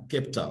near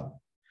Cape Town.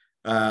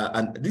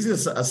 And this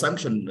is a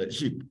sanctioned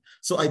ship.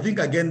 So I think,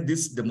 again,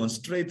 this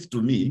demonstrates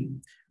to me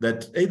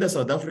that either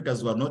South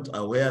Africans were not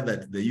aware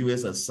that the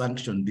US has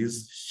sanctioned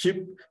this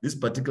ship, this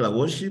particular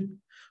warship,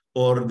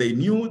 or they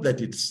knew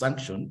that it's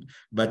sanctioned,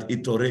 but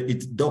it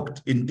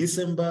docked in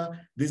December.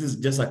 This is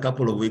just a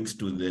couple of weeks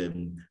to the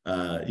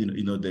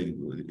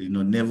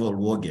naval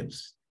war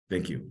games.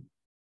 Thank you.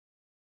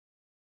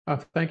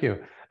 Thank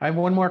you. I have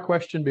one more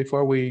question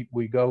before we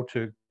go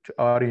to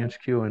audience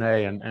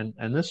Q&A,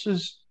 and this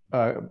is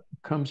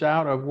comes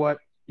out of what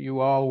you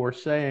all were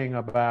saying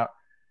about,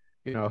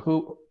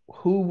 who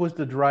was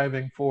the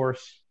driving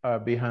force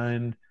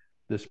behind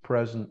this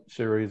present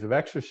series of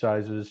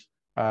exercises.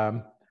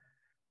 And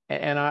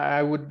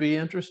I would be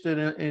interested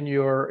in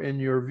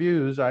your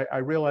views. I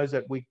realize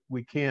that we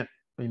can't,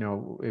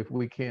 if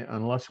we can't,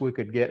 unless we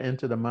could get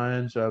into the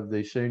minds of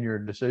the senior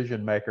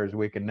decision makers,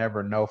 we can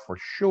never know for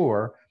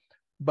sure.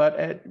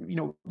 But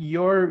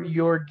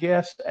your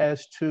guess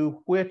as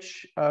to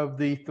which of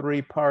the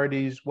three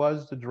parties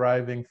was the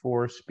driving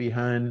force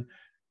behind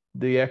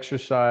the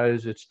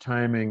exercise, its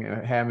timing,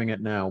 having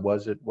it now?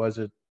 Was it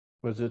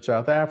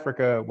South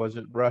Africa? Was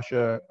it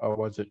Russia? Or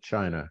was it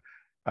China?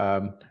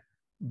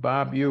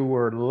 Bob, you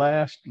were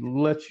last.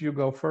 Let you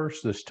go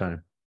first this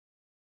time.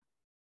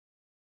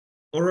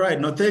 All right.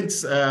 No,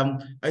 thanks.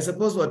 I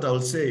suppose what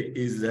I'll say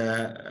is,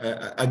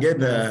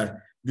 again,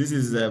 this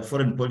is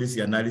foreign policy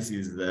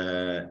analysis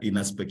in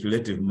a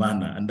speculative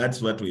manner, and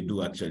that's what we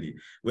do actually.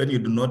 When you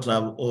do not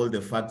have all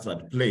the facts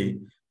at play,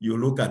 you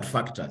look at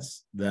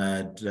factors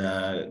that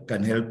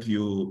can help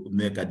you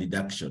make a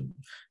deduction.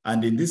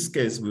 And in this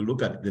case, we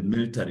look at the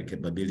military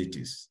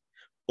capabilities.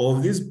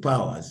 Of these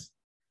powers,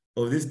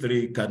 of these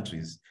three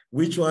countries,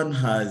 which one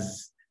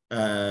has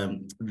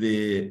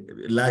the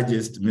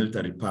largest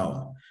military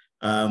power?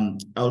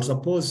 I'll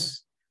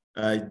suppose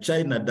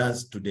China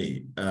does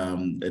today,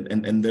 and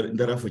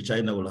therefore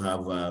China will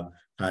have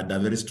had a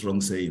very strong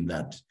say in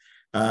that.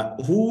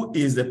 Who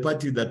is the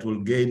party that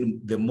will gain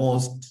the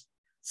most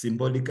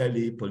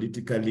symbolically,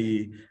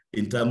 politically,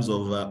 in terms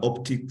of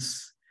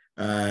optics,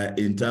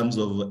 in terms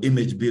of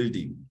image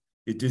building?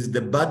 It is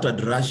the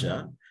battered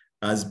Russia,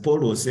 as Paul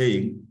was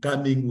saying,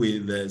 coming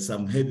with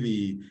some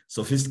heavy,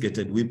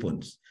 sophisticated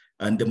weapons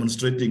and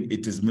demonstrating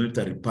its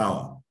military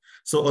power.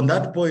 So on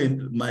that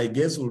point, my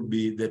guess would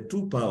be the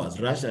two powers,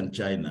 Russia and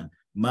China,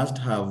 must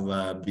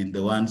have been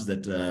the ones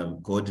that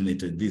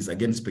coordinated this,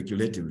 again,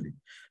 speculatively.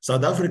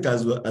 South Africa,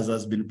 as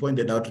has been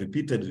pointed out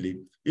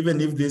repeatedly,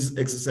 even if these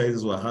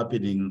exercises were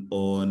happening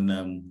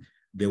on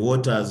the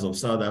waters of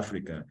South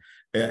Africa,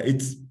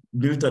 its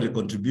military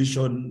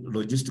contribution,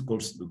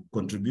 logistical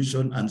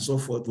contribution, and so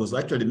forth was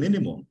actually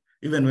minimal,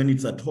 even when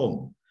it's at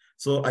home.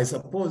 So I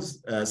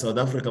suppose South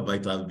Africa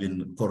might have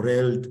been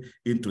corralled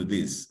into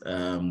this.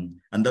 And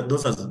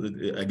those are,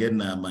 again,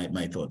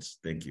 my thoughts.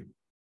 Thank you.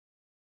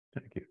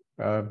 Thank you.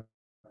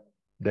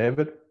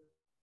 David?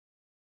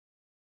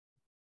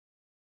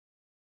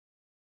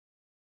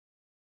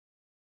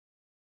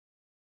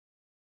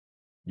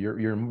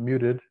 You're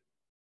muted.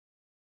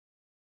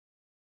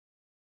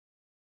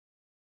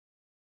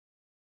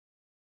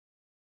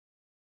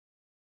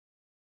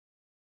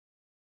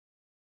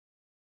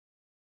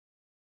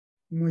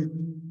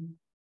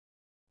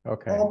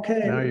 Okay.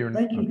 Okay. Now you're,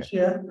 thank you, okay.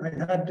 Chair. I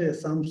had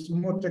some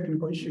small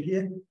technical issue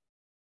here.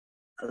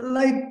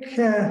 Like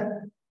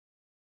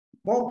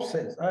Bob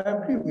says, I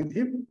agree with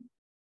him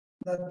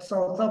that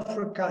South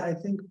Africa, I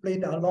think,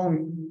 played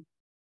along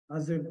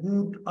as a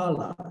good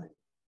ally.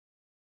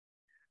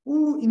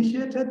 Who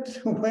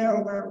initiated?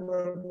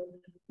 Well,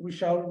 we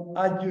shall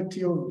argue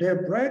till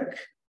daybreak.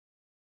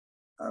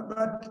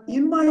 But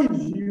in my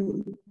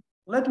view,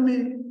 let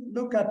me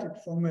look at it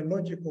from a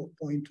logical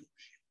point of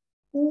view.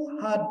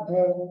 Who had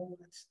more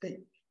at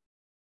stake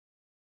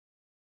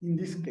in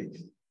this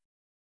case?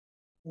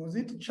 Was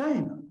it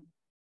China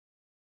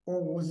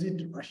or was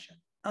it Russia?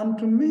 And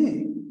to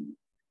me,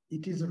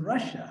 it is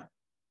Russia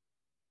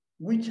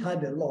which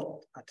had a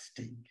lot at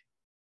stake.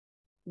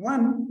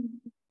 One,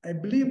 I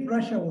believe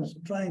Russia was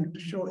trying to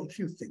show a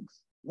few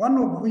things. One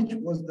of which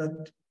was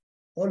that,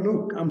 oh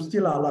look, I'm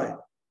still alive.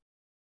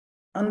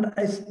 And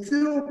I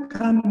still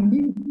can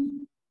move.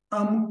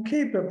 I'm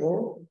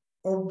capable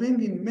of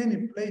being in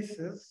many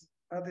places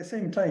at the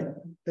same time,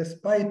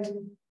 despite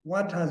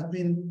what has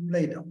been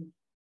played out.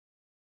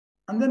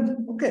 And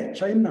then, okay,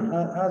 China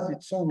has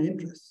its own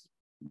interests,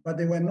 but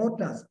they were not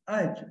as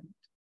urgent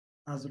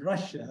as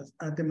Russia's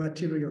at the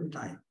material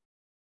time.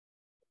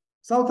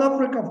 South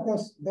Africa, of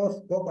course,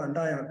 both Bob and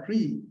I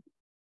agree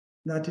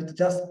that it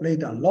just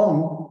played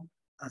along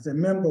as a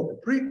member of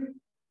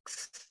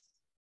BRICS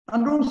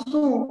and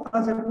also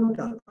as a good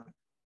ally.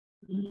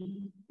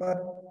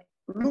 But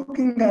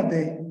looking at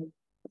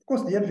of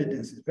course, the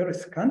evidence is very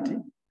scanty,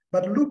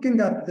 but looking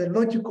at the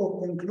logical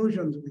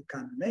conclusions we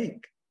can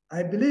make,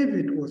 I believe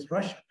it was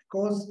Russia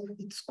because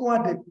it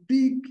scored a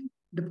big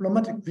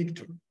diplomatic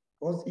victory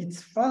because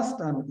its first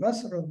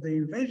anniversary of the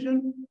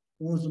invasion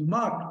was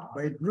marked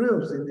by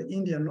drills in the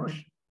Indian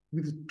Ocean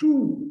with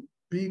two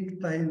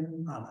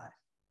big-time allies.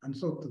 And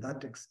so to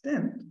that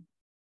extent,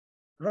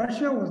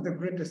 Russia was the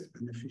greatest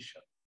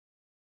beneficiary.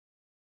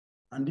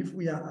 And if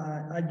we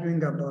are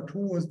arguing about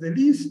who was the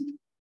least,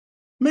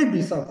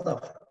 maybe South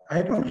Africa.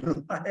 I don't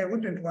know. I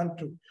wouldn't want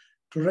to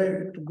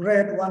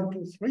grade 1,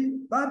 2, 3,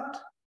 but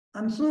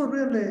and so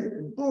really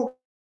both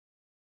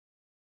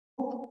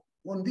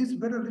on this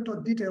very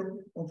little detail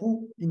of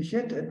who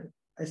initiated,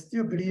 I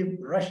still believe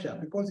Russia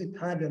because it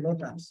had a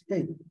lot at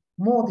stake,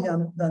 more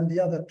than the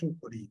other two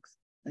colleagues.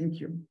 Thank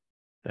you.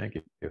 Thank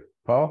you.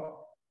 Paul?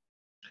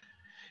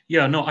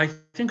 Yeah, no, I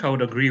think I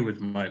would agree with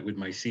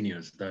my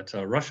seniors that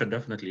Russia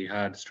definitely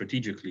had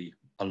strategically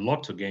a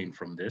lot to gain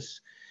from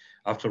this.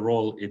 After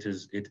all, it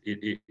is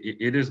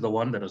the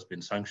one that has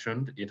been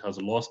sanctioned. It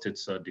has lost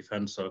its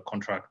defense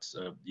contracts.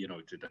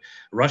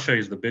 Russia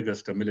is the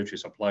biggest military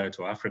supplier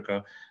to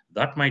Africa.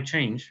 That might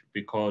change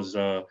because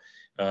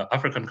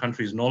African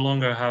countries no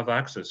longer have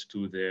access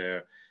to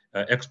their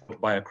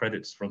export buyer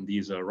credits from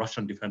these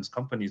Russian defense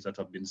companies that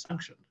have been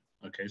sanctioned.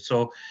 Okay,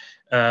 so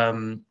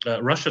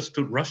Russia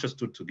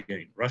stood to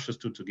gain. Russia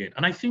stood to gain,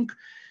 and I think,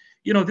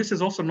 this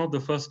is also not the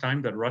first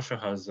time that Russia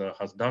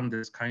has done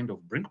this kind of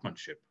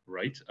brinkmanship,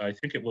 right? I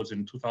think it was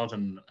in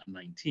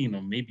 2019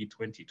 or maybe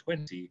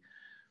 2020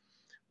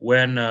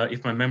 when,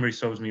 if my memory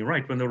serves me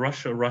right, when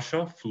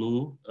Russia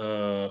flew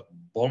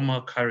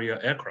bomber carrier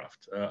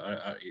aircraft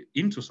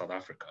into South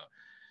Africa.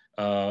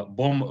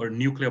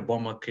 Nuclear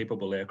bomber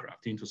capable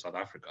aircraft into South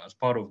Africa as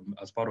part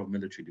of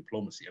military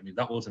diplomacy. I mean,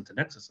 that wasn't an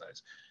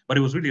exercise, but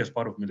it was really as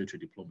part of military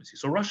diplomacy.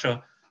 So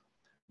Russia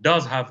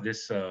does have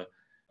this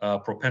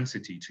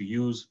propensity to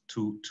use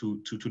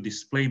to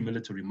display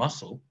military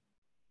muscle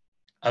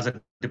as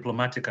a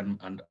diplomatic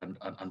and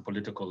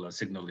political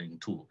signaling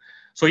tool.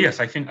 So yes,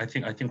 I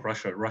think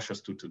Russia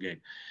stood to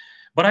gain.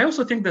 But I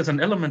also think there's an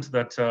element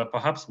that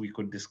perhaps we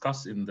could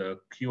discuss in the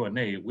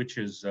Q&A, which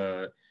is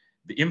the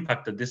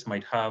impact that this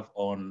might have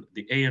on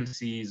the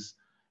ANC's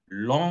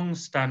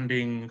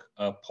long-standing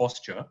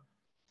posture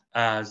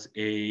as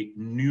a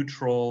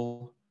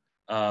neutral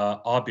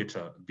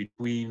arbiter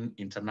between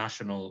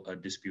international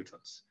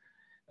disputants.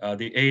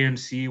 The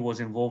ANC was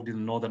involved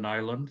in Northern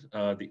Ireland.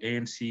 The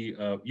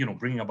ANC,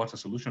 bringing about a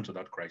solution to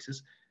that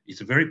crisis, is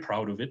very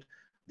proud of it.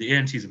 The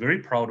ANC is very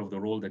proud of the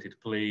role that it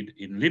played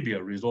in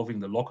Libya, resolving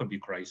the Lockerbie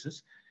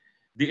crisis.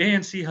 The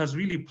ANC has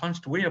really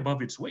punched way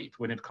above its weight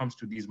when it comes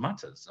to these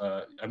matters.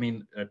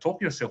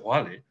 Tokyo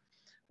Sehwale,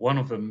 one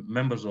of the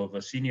members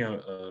of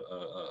senior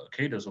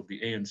cadres of the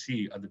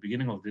ANC at the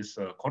beginning of this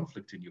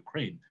conflict in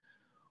Ukraine,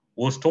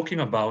 was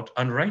talking about,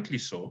 and rightly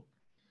so,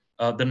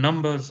 the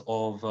numbers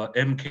of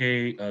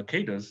MK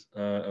cadres,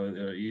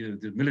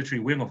 the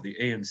military wing of the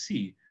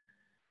ANC,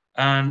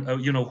 and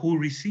who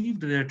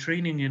received their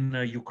training in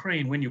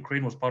Ukraine when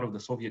Ukraine was part of the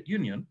Soviet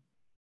Union,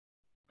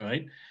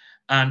 right?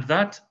 And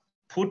that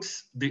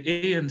puts the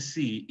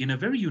ANC in a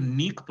very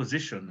unique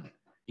position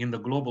in the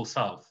global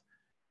South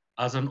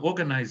as an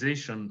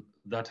organization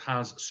that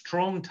has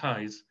strong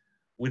ties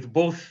with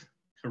both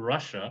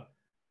Russia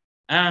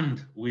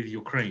and with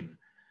Ukraine,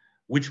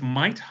 which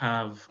might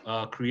have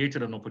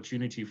created an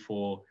opportunity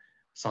for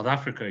South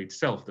Africa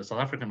itself, the South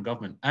African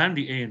government, and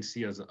the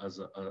ANC as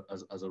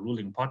a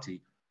ruling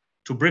party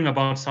to bring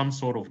about some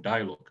sort of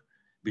dialogue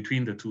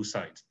between the two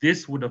sides.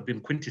 This would have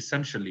been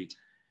quintessentially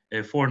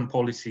a foreign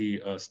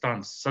policy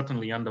stance,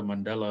 certainly under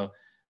Mandela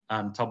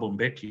and Thabo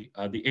Mbeki.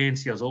 The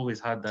ANC has always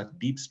had that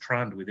deep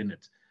strand within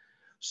it.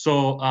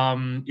 So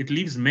it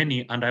leaves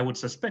many, and I would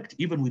suspect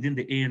even within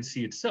the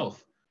ANC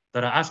itself,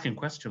 that are asking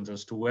questions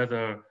as to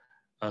whether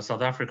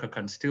South Africa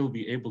can still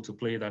be able to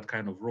play that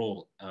kind of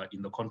role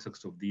in the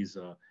context of these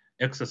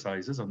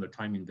exercises and the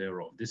timing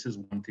thereof. This is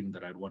one thing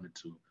that I'd wanted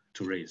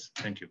to raise.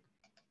 Thank you.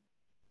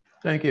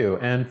 Thank you.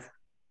 And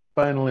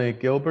finally,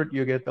 Gilbert,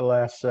 you get the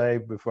last say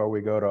before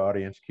we go to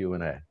audience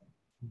Q&A.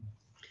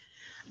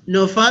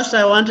 No, first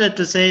I wanted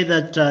to say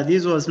that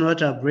this was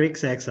not a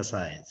BRICS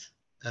exercise.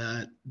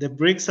 The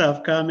BRICS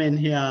have come in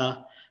here,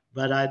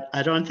 but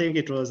I don't think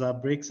it was a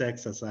BRICS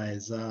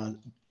exercise.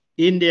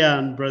 India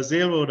and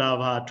Brazil would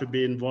have had to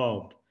be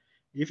involved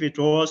if it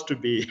was to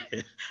be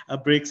a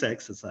BRICS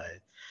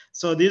exercise.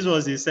 So this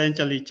was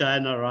essentially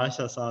China,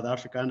 Russia, South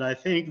Africa, and I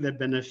think the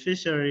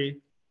beneficiaries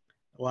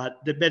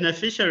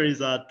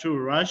are to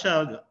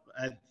Russia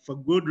for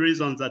good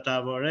reasons that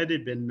have already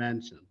been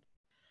mentioned.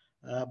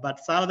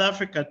 But South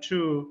Africa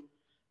too,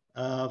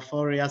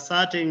 for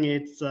reasserting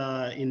its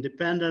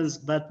independence,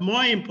 but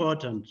more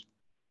important,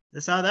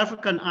 the South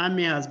African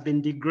army has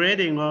been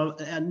degrading,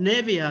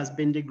 Navy has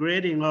been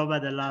degrading over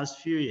the last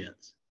few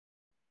years.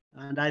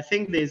 And I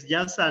think there's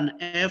just an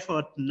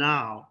effort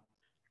now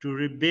to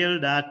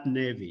rebuild that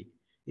Navy.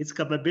 Its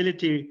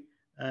capability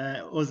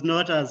was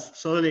not as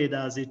solid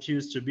as it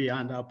used to be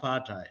under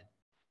apartheid.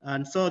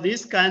 And so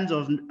these kinds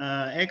of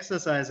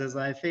exercises,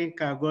 I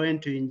think, are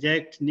going to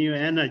inject new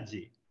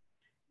energy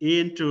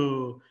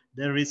into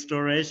the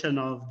restoration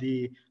of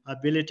the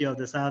ability of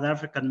the South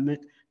African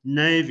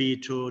Navy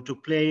to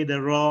play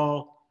the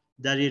role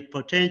that it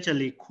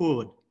potentially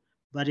could,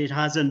 but it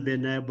hasn't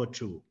been able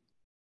to.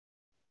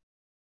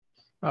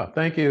 Oh,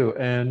 thank you.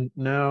 And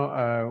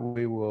now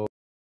we will.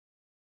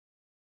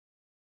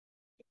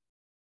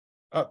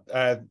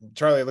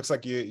 Charlie, it looks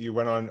like you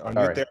went on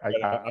mute there.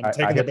 I'm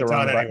taking the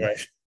baton anyway.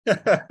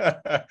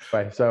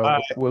 Right, so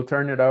we'll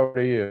turn it over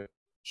to you.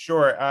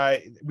 Sure.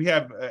 We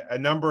have a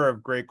number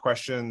of great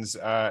questions,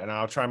 and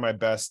I'll try my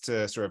best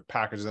to sort of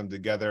package them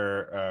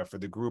together for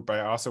the group. I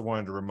also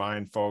wanted to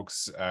remind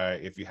folks,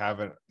 if you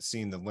haven't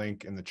seen the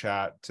link in the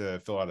chat to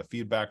fill out a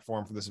feedback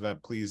form for this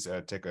event, please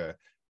take a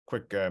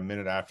quick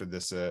minute after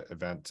this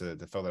event to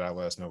fill it out.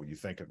 Let us know what you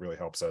think. It really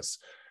helps us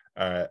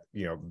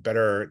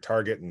better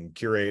target and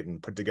curate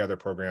and put together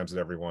programs that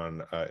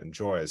everyone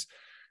enjoys.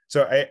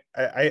 So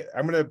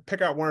I'm going to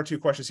pick out one or two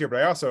questions here,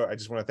 but I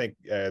just want to thank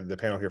the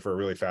panel here for a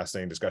really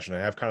fascinating discussion. I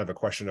have kind of a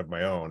question of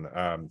my own.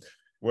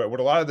 What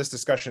a lot of this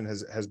discussion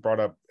has brought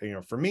up,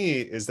 for me,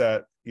 is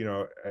that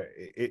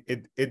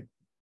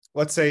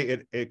let's say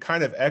it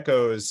kind of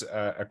echoes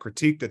a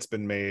critique that's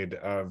been made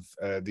of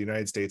the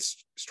United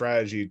States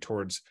strategy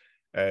towards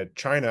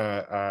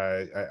China.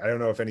 I don't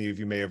know if any of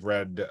you may have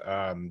read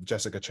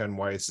Jessica Chen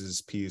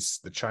Weiss's piece,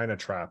 "The China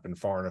Trap in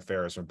Foreign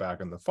Affairs," from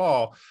back in the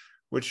fall,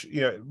 which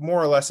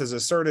more or less has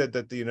asserted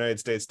that the United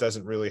States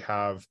doesn't really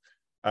have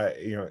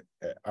a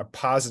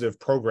positive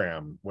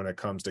program when it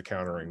comes to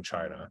countering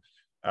China.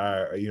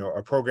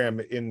 A program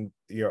in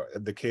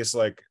the case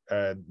like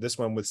this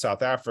one with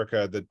South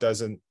Africa that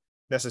doesn't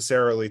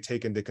necessarily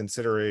take into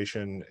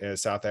consideration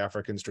South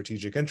African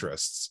strategic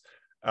interests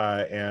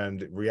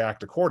and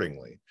react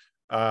accordingly.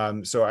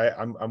 So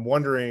I'm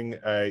wondering,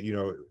 you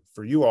know,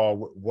 for you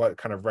all, what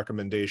kind of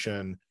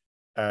recommendation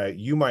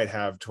you might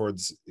have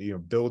towards, you know,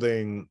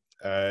 building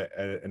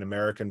an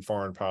American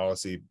foreign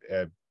policy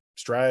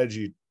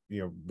strategy,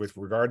 you know, with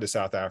regard to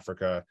South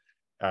Africa,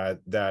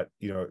 that,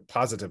 you know,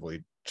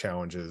 positively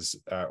challenges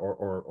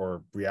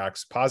or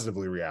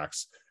positively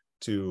reacts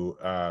to,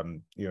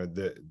 you know,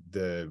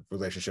 the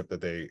relationship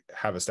that they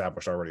have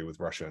established already with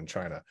Russia and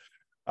China,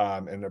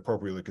 and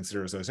appropriately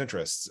considers those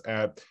interests.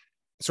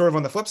 Sort of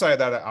on the flip side of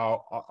that,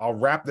 I'll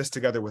wrap this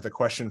together with a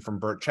question from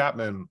Bert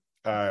Chapman,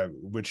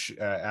 which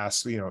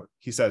asks, you know,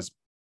 he says,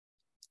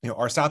 you know,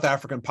 are South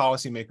African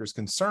policymakers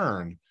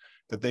concerned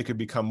that they could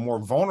become more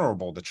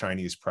vulnerable to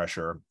Chinese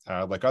pressure,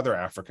 like other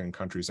African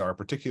countries are,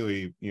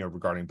 particularly, you know,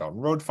 regarding Belt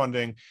and Road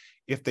funding,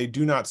 if they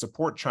do not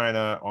support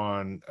China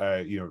on,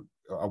 you know,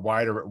 a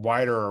wider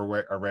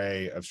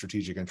array of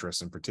strategic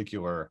interests, in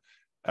particular,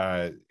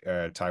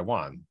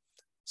 Taiwan?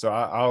 So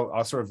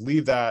I'll sort of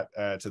leave that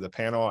to the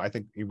panel. I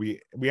think we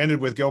ended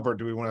with Gilbert.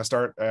 Do we want to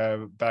start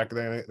back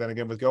then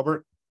again with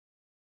Gilbert?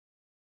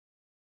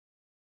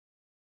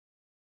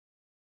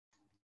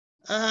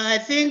 I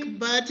think,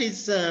 but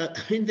it's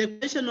in the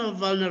question of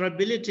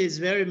vulnerability is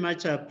very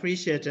much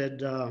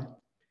appreciated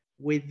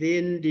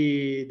within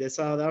the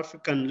South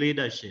African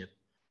leadership.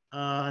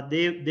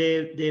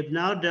 They've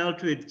now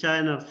dealt with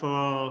China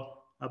for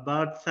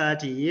about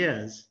 30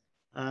 years.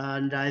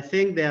 And I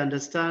think they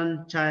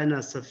understand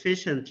China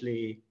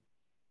sufficiently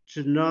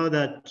to know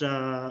that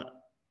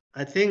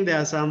I think there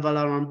are some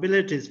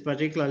vulnerabilities,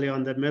 particularly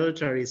on the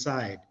military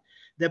side.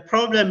 The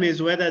problem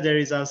is whether there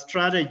is a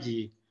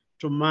strategy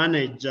to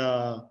manage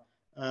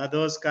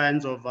those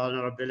kinds of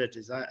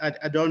vulnerabilities.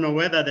 I don't know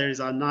whether there is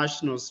a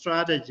national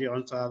strategy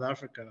on South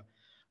Africa.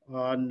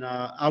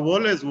 I've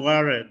always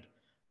worried,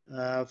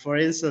 for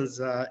instance,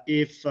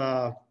 if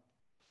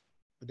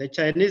the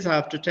Chinese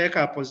have to take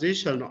a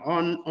position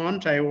on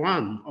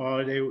Taiwan,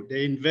 or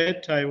they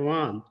invade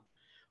Taiwan,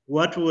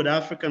 what would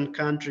African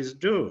countries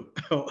do?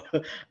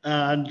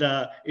 And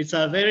it's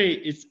a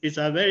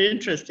very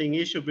interesting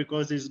issue,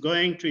 because it's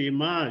going to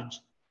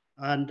emerge,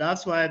 and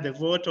that's why the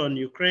vote on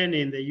Ukraine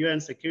in the UN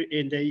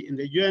in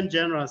the UN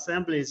General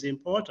Assembly is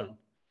important,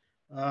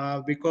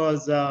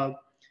 because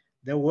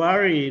the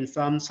worry in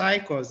some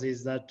cycles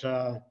is that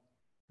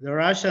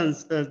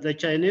the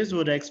Chinese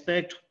would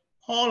expect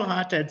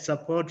wholehearted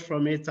support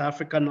from its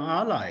African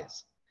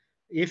allies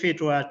if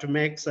it were to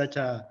make such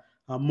a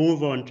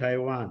move on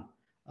Taiwan.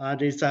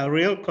 And it's a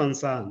real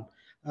concern.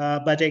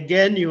 But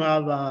again, you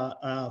have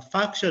a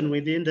faction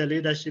within the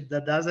leadership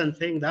that doesn't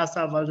think that's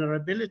a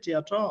vulnerability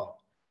at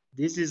all.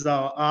 This is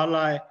our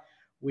ally.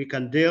 We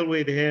can deal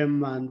with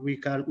him, and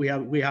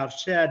we have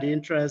shared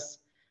interests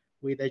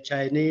with the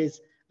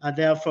Chinese, and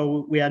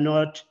therefore we are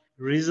not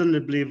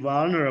reasonably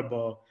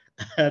vulnerable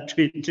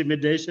to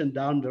intimidation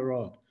down the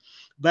road.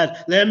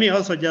 But let me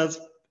also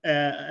just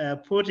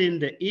put in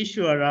the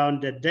issue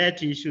around the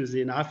debt issues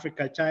in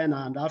Africa,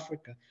 China and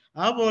Africa.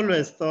 I've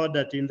always thought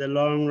that in the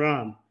long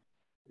run,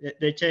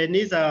 the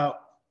Chinese are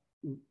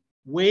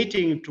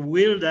waiting to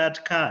wield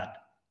that card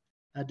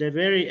at the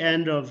very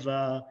end of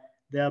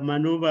their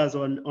maneuvers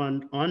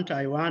on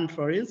Taiwan,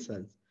 for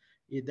instance.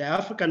 If the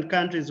African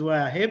countries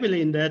were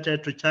heavily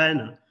indebted to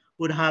China,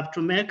 would have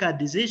to make a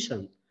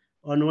decision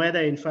on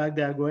whether, in fact,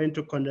 they are going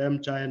to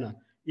condemn China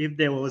if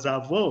there was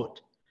a vote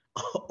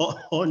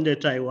on the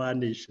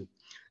Taiwan issue.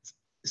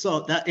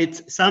 So that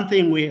it's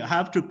something we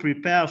have to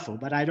prepare for,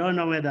 but I don't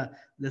know whether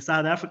the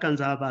South Africans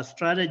have a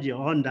strategy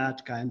on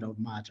that kind of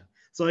matter.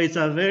 So it's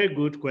a very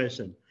good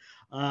question.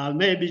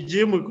 Maybe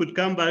Jim, we could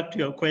come back to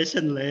your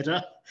question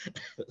later.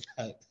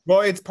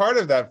 Well, it's part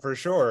of that for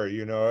sure,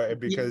 you know,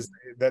 because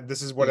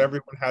this is what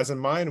everyone has in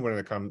mind when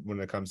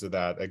it comes to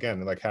that.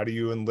 Again, like, how do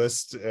you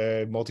enlist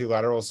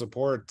multilateral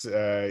support,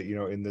 you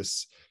know, in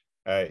this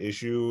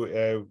issue,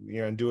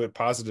 you know, and do it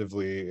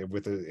positively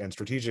and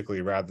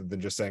strategically, rather than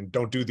just saying,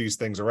 don't do these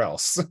things or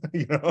else,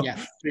 you know?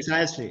 Yeah,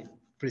 precisely.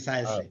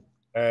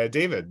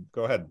 David,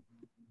 go ahead.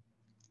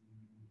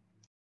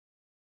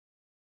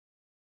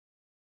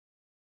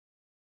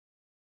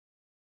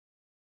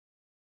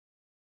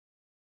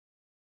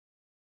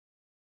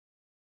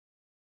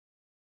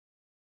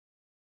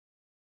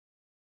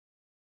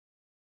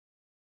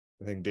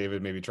 I think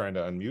David may be trying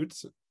to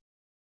unmute.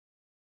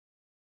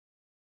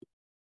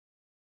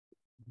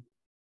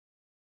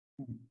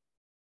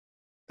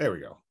 There we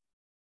go.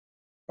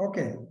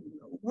 Okay.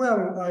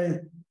 Well,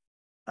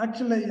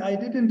 I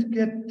didn't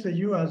get to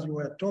you as you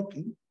were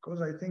talking,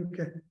 because I think,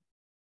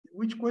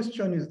 which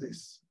question is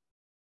this?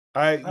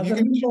 You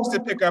can choose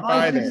to pick up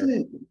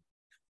either.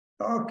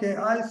 Okay,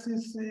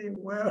 ICC,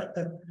 well,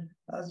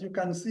 as you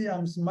can see,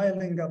 I'm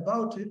smiling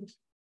about it,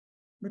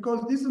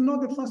 because this is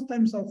not the first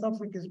time South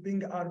Africa is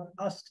being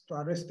asked to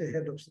arrest a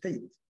head of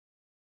state.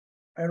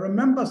 I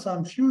remember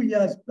some few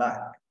years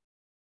back,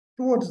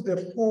 towards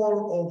the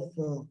fall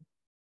of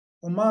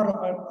Omar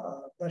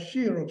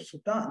al-Bashir of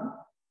Sudan,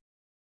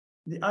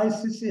 the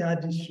ICC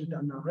had issued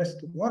an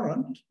arrest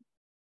warrant,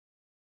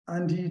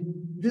 and he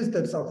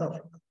visited South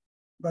Africa.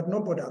 but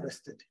nobody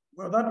arrested him.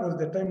 Well, that was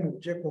the time of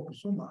Jacob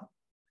Zuma,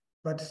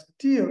 but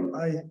still,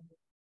 I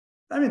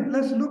mean,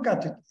 let's look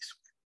at it this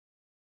way.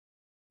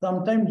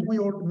 Sometimes we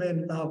old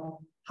men love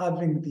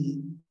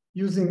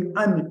using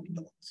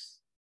anecdotes.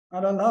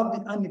 And I love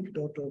the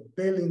anecdote of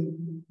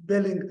belling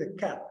the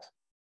cat.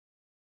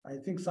 I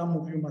think some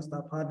of you must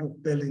have heard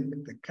of belling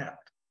the cat.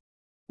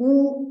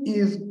 Who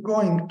is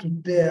going to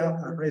dare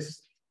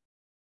arrest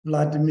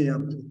Vladimir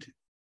Putin?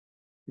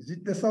 Is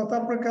it the South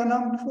African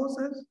Armed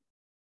Forces?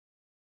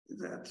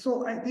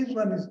 So this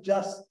one is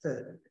just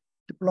a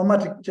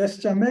diplomatic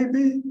gesture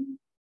maybe,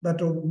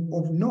 but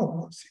of no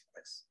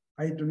consequence.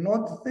 I do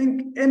not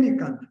think any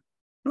country,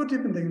 not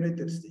even the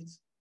United States,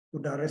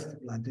 would arrest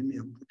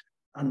Vladimir Putin,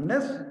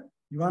 unless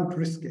you want to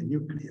risk a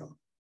nuclear.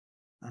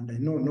 And I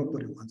know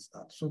nobody wants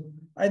that. So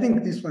I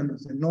think this one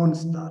is a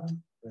non-starter.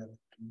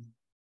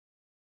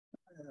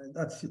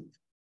 That's it.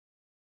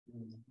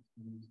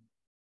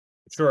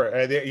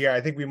 Sure. Yeah,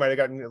 I think we might have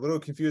gotten a little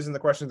confused in the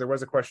question. There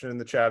was a question in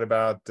the chat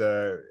about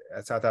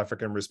South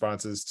African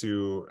responses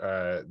to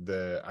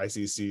the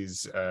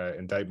ICC's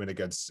indictment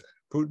against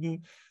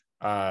Putin.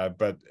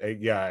 But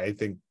yeah, I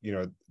think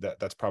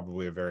that's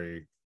probably a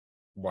very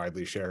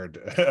widely shared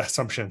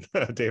assumption,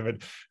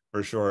 David,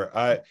 for sure.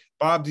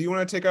 Bob, do you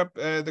want to take up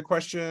the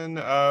question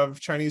of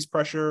Chinese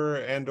pressure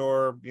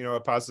and/or a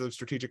positive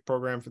strategic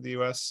program for the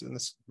U.S. in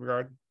this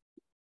regard?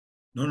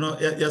 No,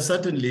 yeah,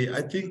 certainly.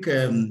 I think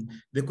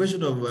the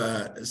question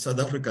of South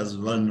Africa's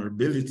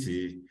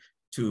vulnerability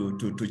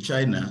to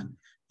China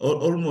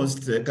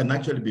almost can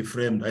actually be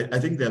framed. I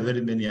think there are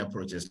very many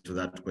approaches to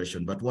that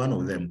question, but one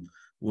of them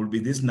will be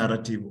this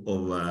narrative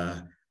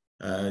of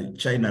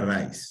China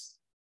rise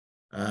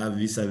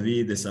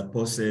vis-a-vis the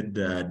supposed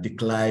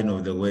decline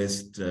of the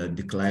West,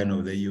 decline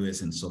of the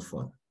US, and so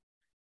forth.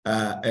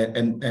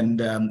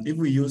 If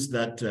we use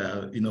that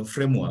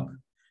framework,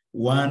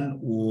 one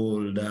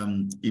would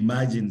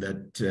imagine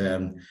that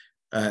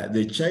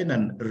the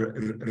China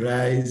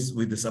rise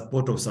with the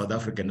support of South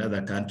Africa and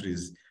other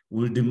countries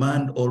will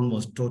demand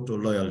almost total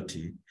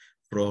loyalty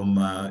from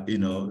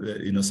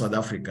South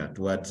Africa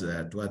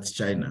towards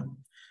China.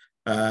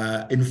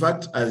 In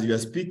fact, as you are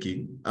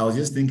speaking, I was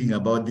just thinking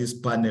about this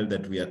panel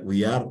that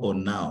we are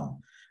on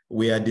now.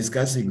 We are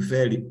discussing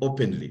fairly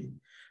openly.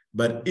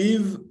 But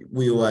if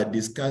we were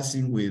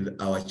discussing with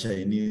our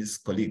Chinese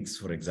colleagues,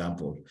 for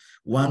example,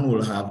 one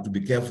will have to be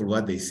careful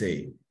what they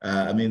say.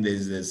 I mean,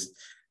 there's this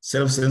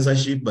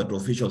self-censorship, but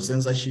official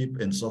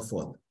censorship and so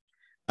forth.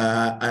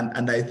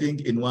 And I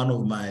think in one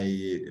of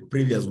my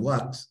previous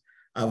works,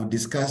 I've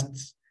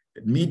discussed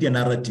media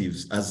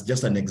narratives as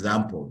just an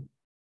example,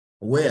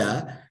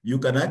 where you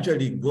can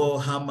actually go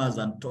hammers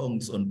and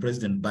tongs on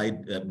President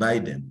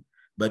Biden,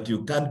 but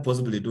you can't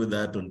possibly do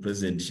that on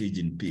President Xi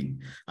Jinping.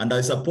 And I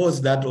suppose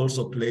that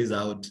also plays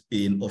out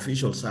in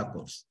official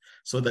circles,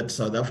 so that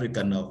South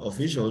African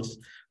officials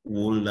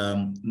will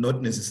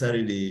not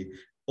necessarily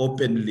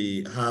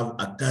openly have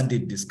a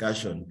candid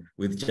discussion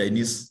with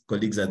Chinese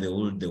colleagues at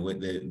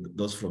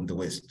those from the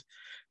West.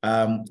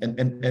 And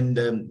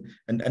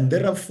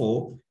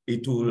therefore,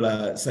 it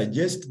will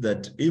suggest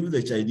that if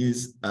the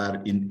Chinese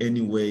are in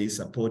any way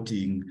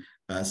supporting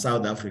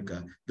South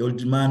Africa, they will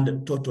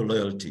demand total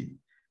loyalty.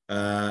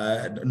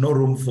 No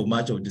room for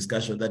much of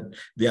discussion, that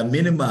there are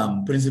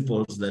minimum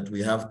principles that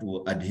we have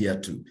to adhere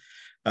to.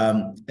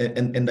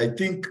 And I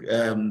think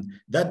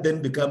that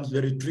then becomes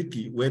very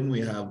tricky when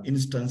we have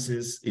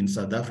instances in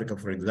South Africa,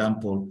 for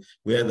example,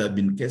 where there have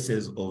been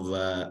cases of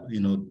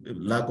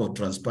lack of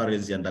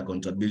transparency and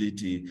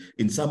accountability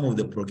in some of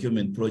the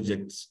procurement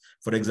projects.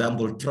 For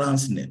example,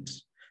 Transnet,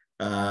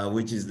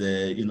 which is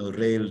the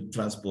rail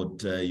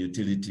transport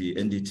utility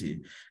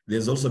entity.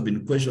 There's also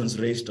been questions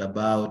raised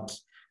about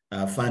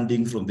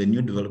funding from the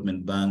New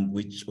Development Bank,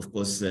 which of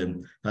course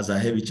has a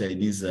heavy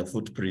Chinese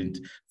footprint,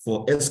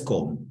 for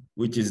Eskom,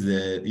 which is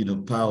the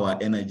power,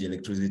 energy,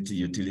 electricity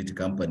utility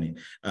company,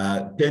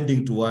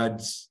 tending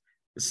towards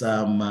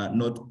some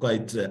not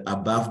quite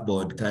above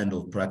board kind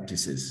of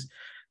practices.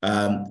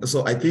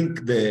 So I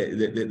think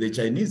the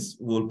Chinese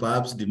will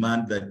perhaps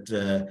demand that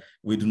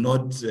we do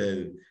not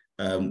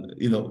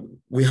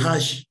we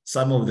hash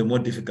some of the more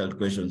difficult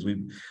questions.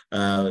 We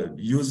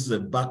use the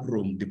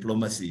backroom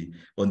diplomacy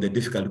on the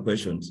difficult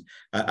questions,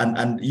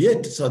 and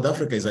yet South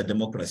Africa is a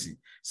democracy.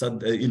 So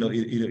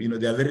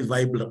there are very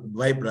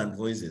vibrant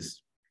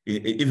voices.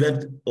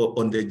 Even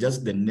on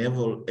just the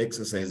naval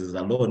exercises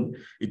alone,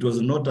 it was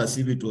not as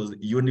if it was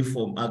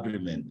uniform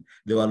agreement.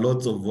 There were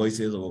lots of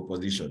voices of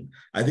opposition.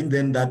 I think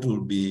then that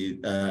will be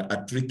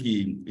a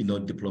tricky,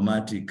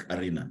 diplomatic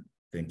arena.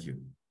 Thank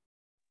you.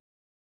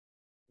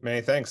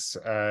 Many thanks.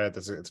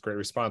 It's a great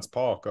response.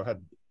 Paul, go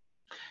ahead.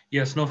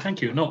 Yes, no, thank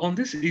you. No, on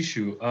this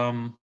issue,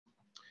 when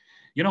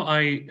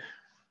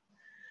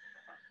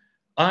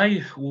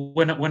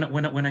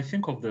I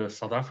think of the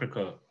South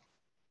Africa,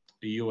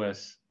 the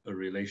US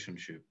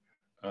relationship,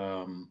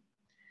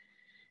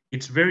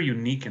 it's very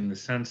unique in the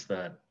sense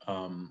that,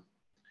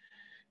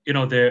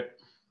 there,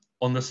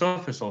 on the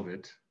surface of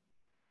it,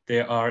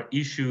 there are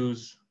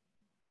issues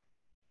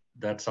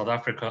that South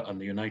Africa and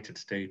the United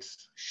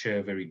States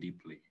share very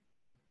deeply.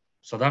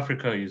 South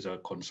Africa is a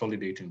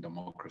consolidating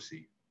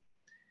democracy.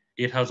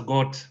 It has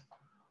got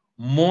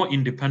more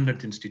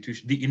independent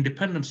institutions. The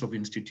independence of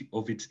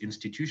its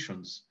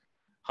institutions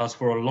has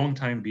for a long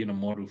time been a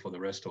model for the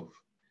rest of,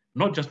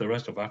 not just the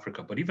rest of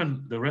Africa, but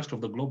even the rest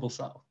of the global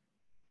South.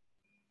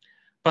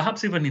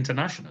 Perhaps even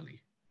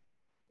internationally.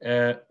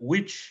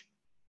 Which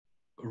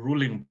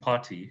ruling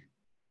party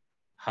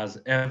has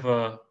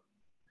ever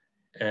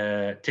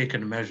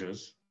taken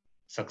measures,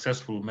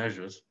 successful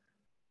measures,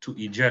 to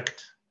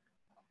eject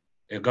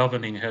a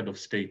governing head of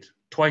state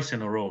twice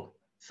in a row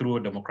through a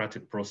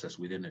democratic process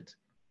within it?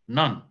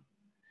 None.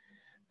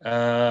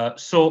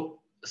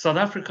 So South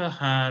Africa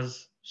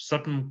has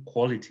certain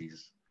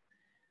qualities,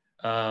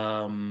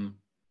 certain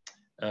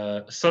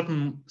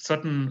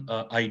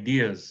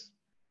ideas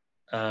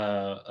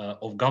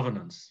of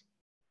governance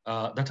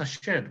that are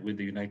shared with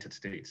the United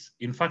States.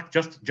 In fact,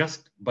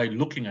 just by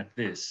looking at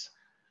this,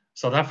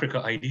 South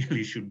Africa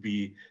ideally should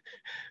be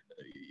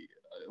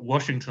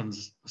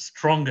Washington's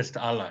strongest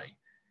ally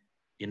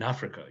in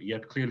Africa.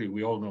 Yet clearly,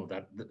 we all know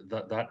that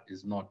that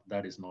is not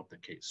the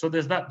case. So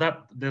there's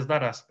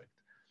that aspect.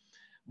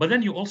 But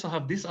then you also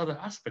have this other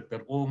aspect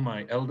that all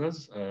my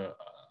elders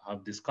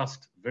have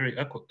discussed very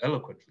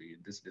eloquently in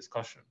this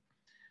discussion,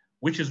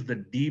 which is the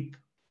deep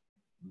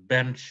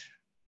bench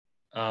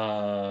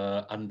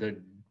and the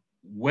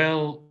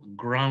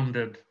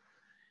well-grounded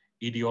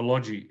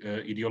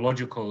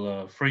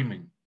ideological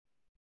framing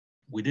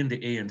within the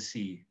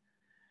ANC,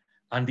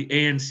 and the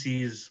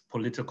ANC's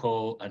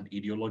political and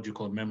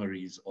ideological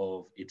memories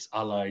of its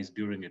allies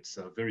during its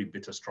very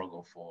bitter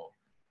struggle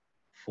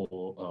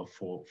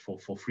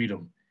for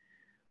freedom,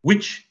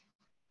 which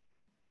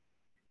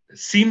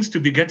seems to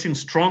be getting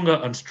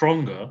stronger and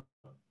stronger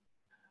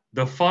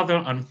the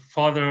farther and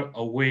farther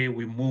away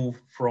we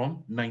move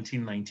from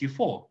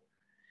 1994,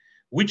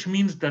 which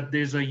means that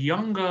there are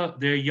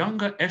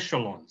younger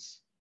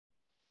echelons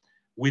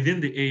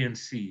within the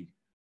ANC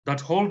that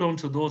hold on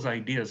to those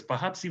ideas,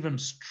 perhaps even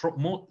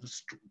stronger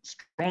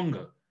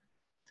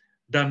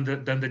than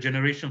the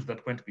generations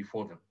that went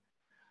before them.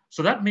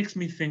 So that makes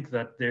me think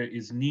that there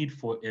is need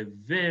for a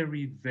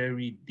very,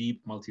 very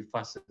deep,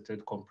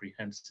 multifaceted,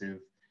 comprehensive,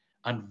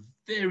 and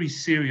very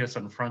serious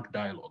and frank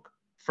dialogue,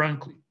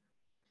 frankly,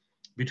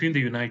 between the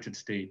United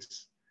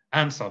States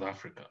and South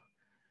Africa,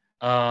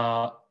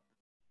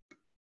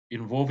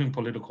 involving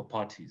political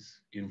parties,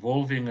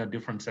 involving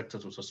different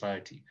sectors of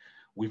society.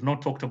 We've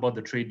not talked about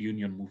the trade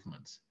union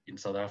movements in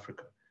South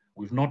Africa.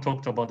 We've not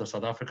talked about the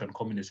South African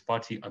Communist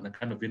Party and the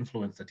kind of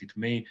influence that it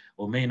may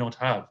or may not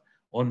have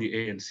on the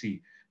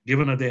ANC,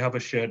 given that they have a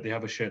shared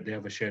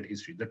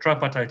history, the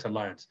tripartite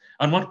alliance,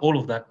 and what all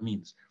of that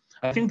means.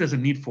 I think there's a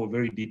need for a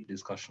very deep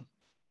discussion.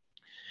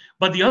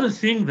 But the other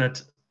thing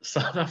that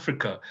South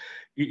Africa,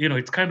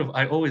 it's kind of,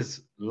 I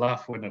always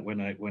laugh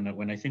when I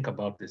think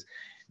about this.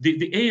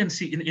 The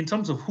ANC, in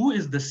terms of who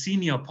is the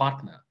senior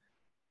partner,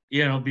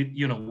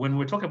 when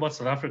we're talking about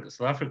South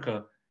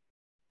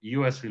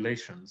Africa-US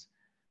relations,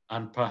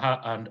 and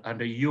perhaps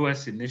and a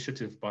US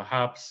initiative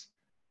perhaps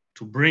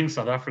to bring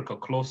South Africa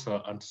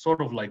closer and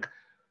sort of like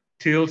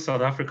tilt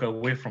South Africa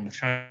away from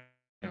China.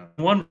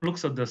 One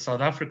looks at the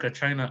South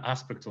Africa-China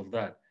aspect of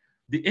that.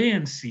 The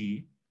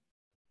ANC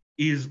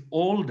is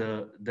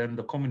older than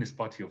the Communist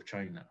Party of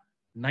China.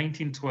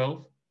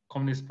 1912,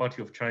 Communist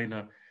Party of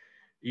China,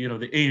 the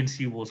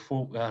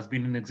ANC has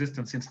been in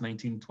existence since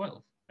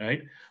 1912.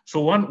 Right?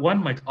 So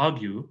one might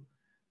argue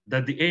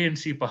that the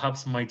ANC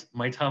perhaps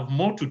might have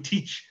more to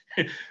teach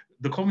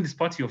the Communist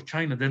Party of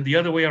China than the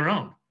other way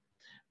around.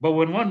 But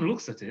when one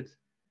looks at it,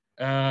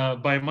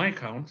 by my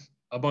count,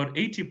 about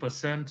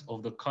 80%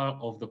 of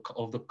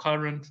the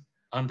current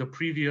and the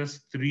previous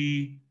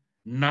 3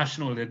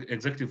 national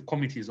executive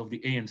committees of the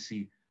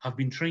ANC have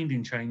been trained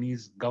in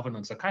Chinese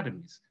governance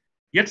academies.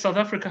 Yet South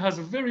Africa has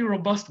a very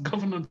robust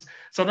governance.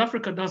 South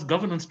Africa does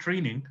governance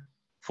training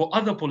for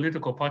other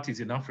political parties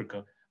in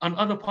Africa and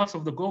other parts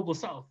of the global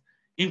South,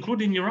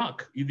 including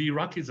Iraq. The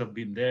Iraqis have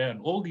been there,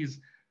 and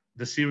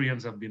the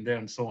Syrians have been there,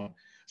 and so on.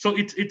 So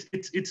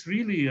it's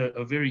really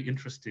a very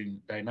interesting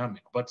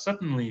dynamic. But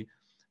certainly,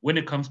 when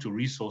it comes to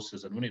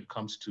resources and when it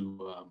comes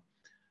to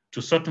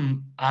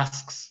certain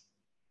asks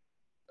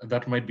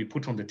that might be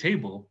put on the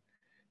table,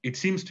 it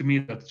seems to me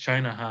that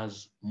China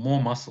has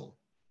more muscle,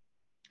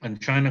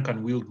 and China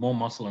can wield more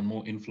muscle and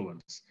more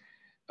influence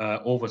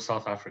over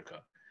South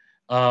Africa.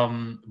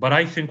 But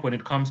I think when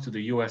it comes to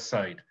the US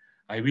side,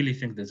 I really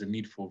think there's a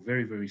need for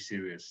very, very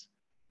serious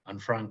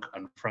and frank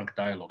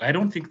dialogue. I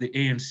don't think the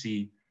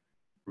ANC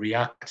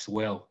reacts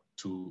well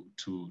to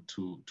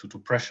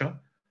pressure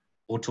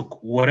or to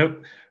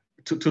whatever,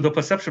 to the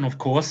perception of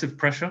coercive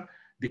pressure.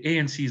 The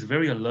ANC is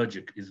very,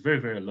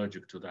 very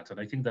allergic to that. And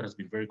I think that has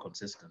been very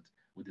consistent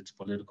with its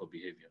political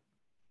behavior.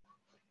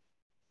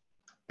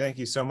 Thank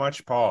you so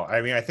much, Paul.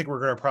 I mean, I think we're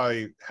going to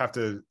probably have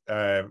to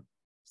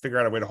figure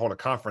out a way to hold a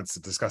conference to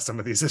discuss some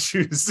of these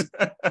issues,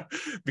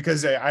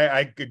 because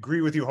I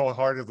agree with you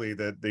wholeheartedly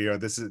that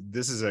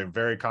this is a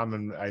very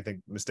common, I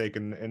think, mistake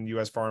in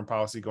U.S. foreign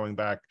policy going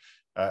back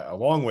a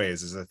long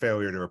ways, is a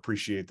failure to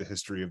appreciate the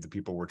history of the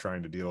people we're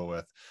trying to deal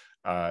with,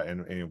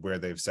 and where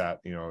they've sat,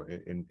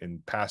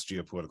 in past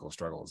geopolitical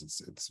struggles.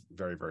 It's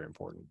very, very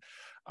important.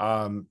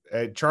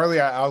 Charlie,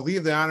 I'll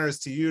leave the honors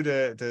to you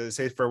to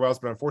say farewells,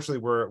 but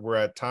unfortunately we're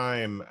at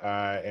time,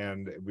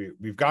 and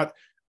we've got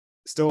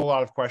still a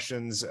lot of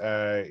questions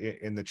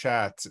in the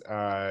chat,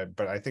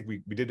 but I think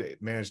we did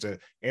manage to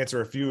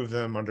answer a few of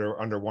them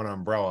under one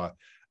umbrella.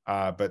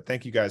 But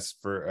thank you guys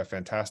for a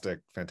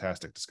fantastic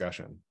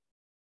discussion.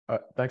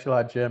 Thanks a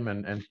lot, Jim,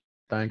 and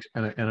thanks.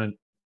 And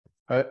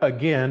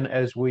again,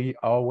 as we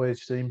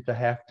always seem to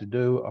have to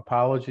do,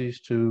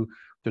 apologies to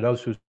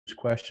those whose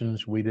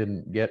questions we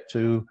didn't get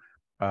to.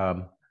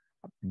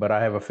 But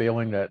I have a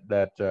feeling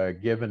that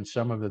given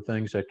some of the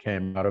things that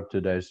came out of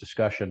today's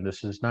discussion,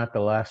 this is not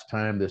the last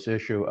time this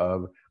issue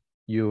of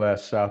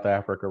U.S.-South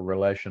Africa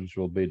relations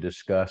will be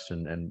discussed,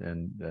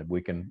 and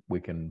we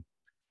can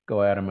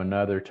go at them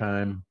another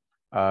time.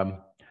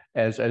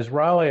 As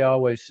Raleigh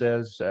always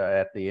says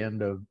at the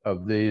end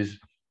of these,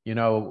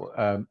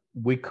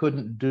 we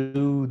couldn't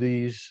do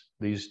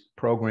these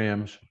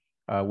programs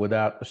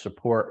without the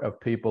support of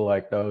people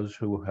like those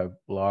who have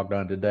logged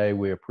on today.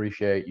 We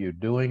appreciate you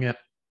doing it,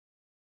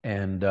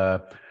 and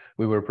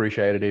we would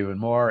appreciate it even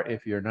more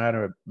if you're not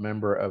a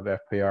member of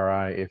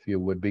FPRI, if you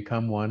would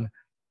become one.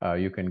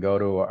 You can go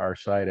to our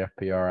site,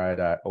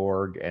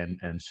 fpri.org,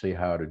 and see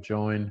how to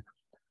join.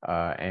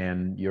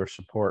 And your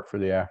support for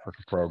the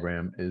Africa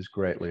program is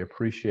greatly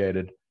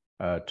appreciated.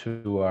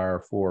 To our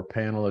 4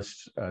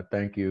 panelists,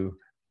 thank you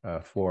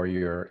for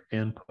your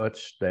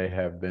inputs. They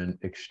have been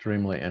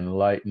extremely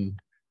enlightening,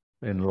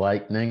 and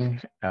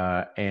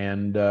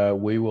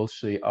we will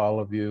see all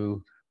of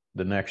you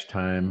the next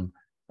time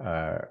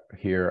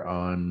here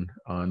on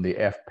the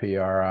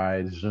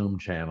FPRI Zoom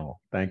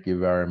channel. Thank you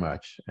very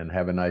much, and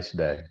have a nice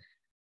day.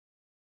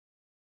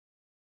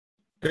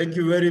 Thank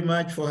you very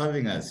much for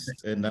having us,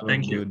 and have a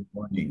good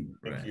morning.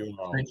 Thank you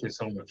all. Thank you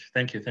so much.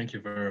 Thank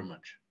you very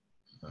much.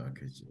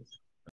 Okay, cheers.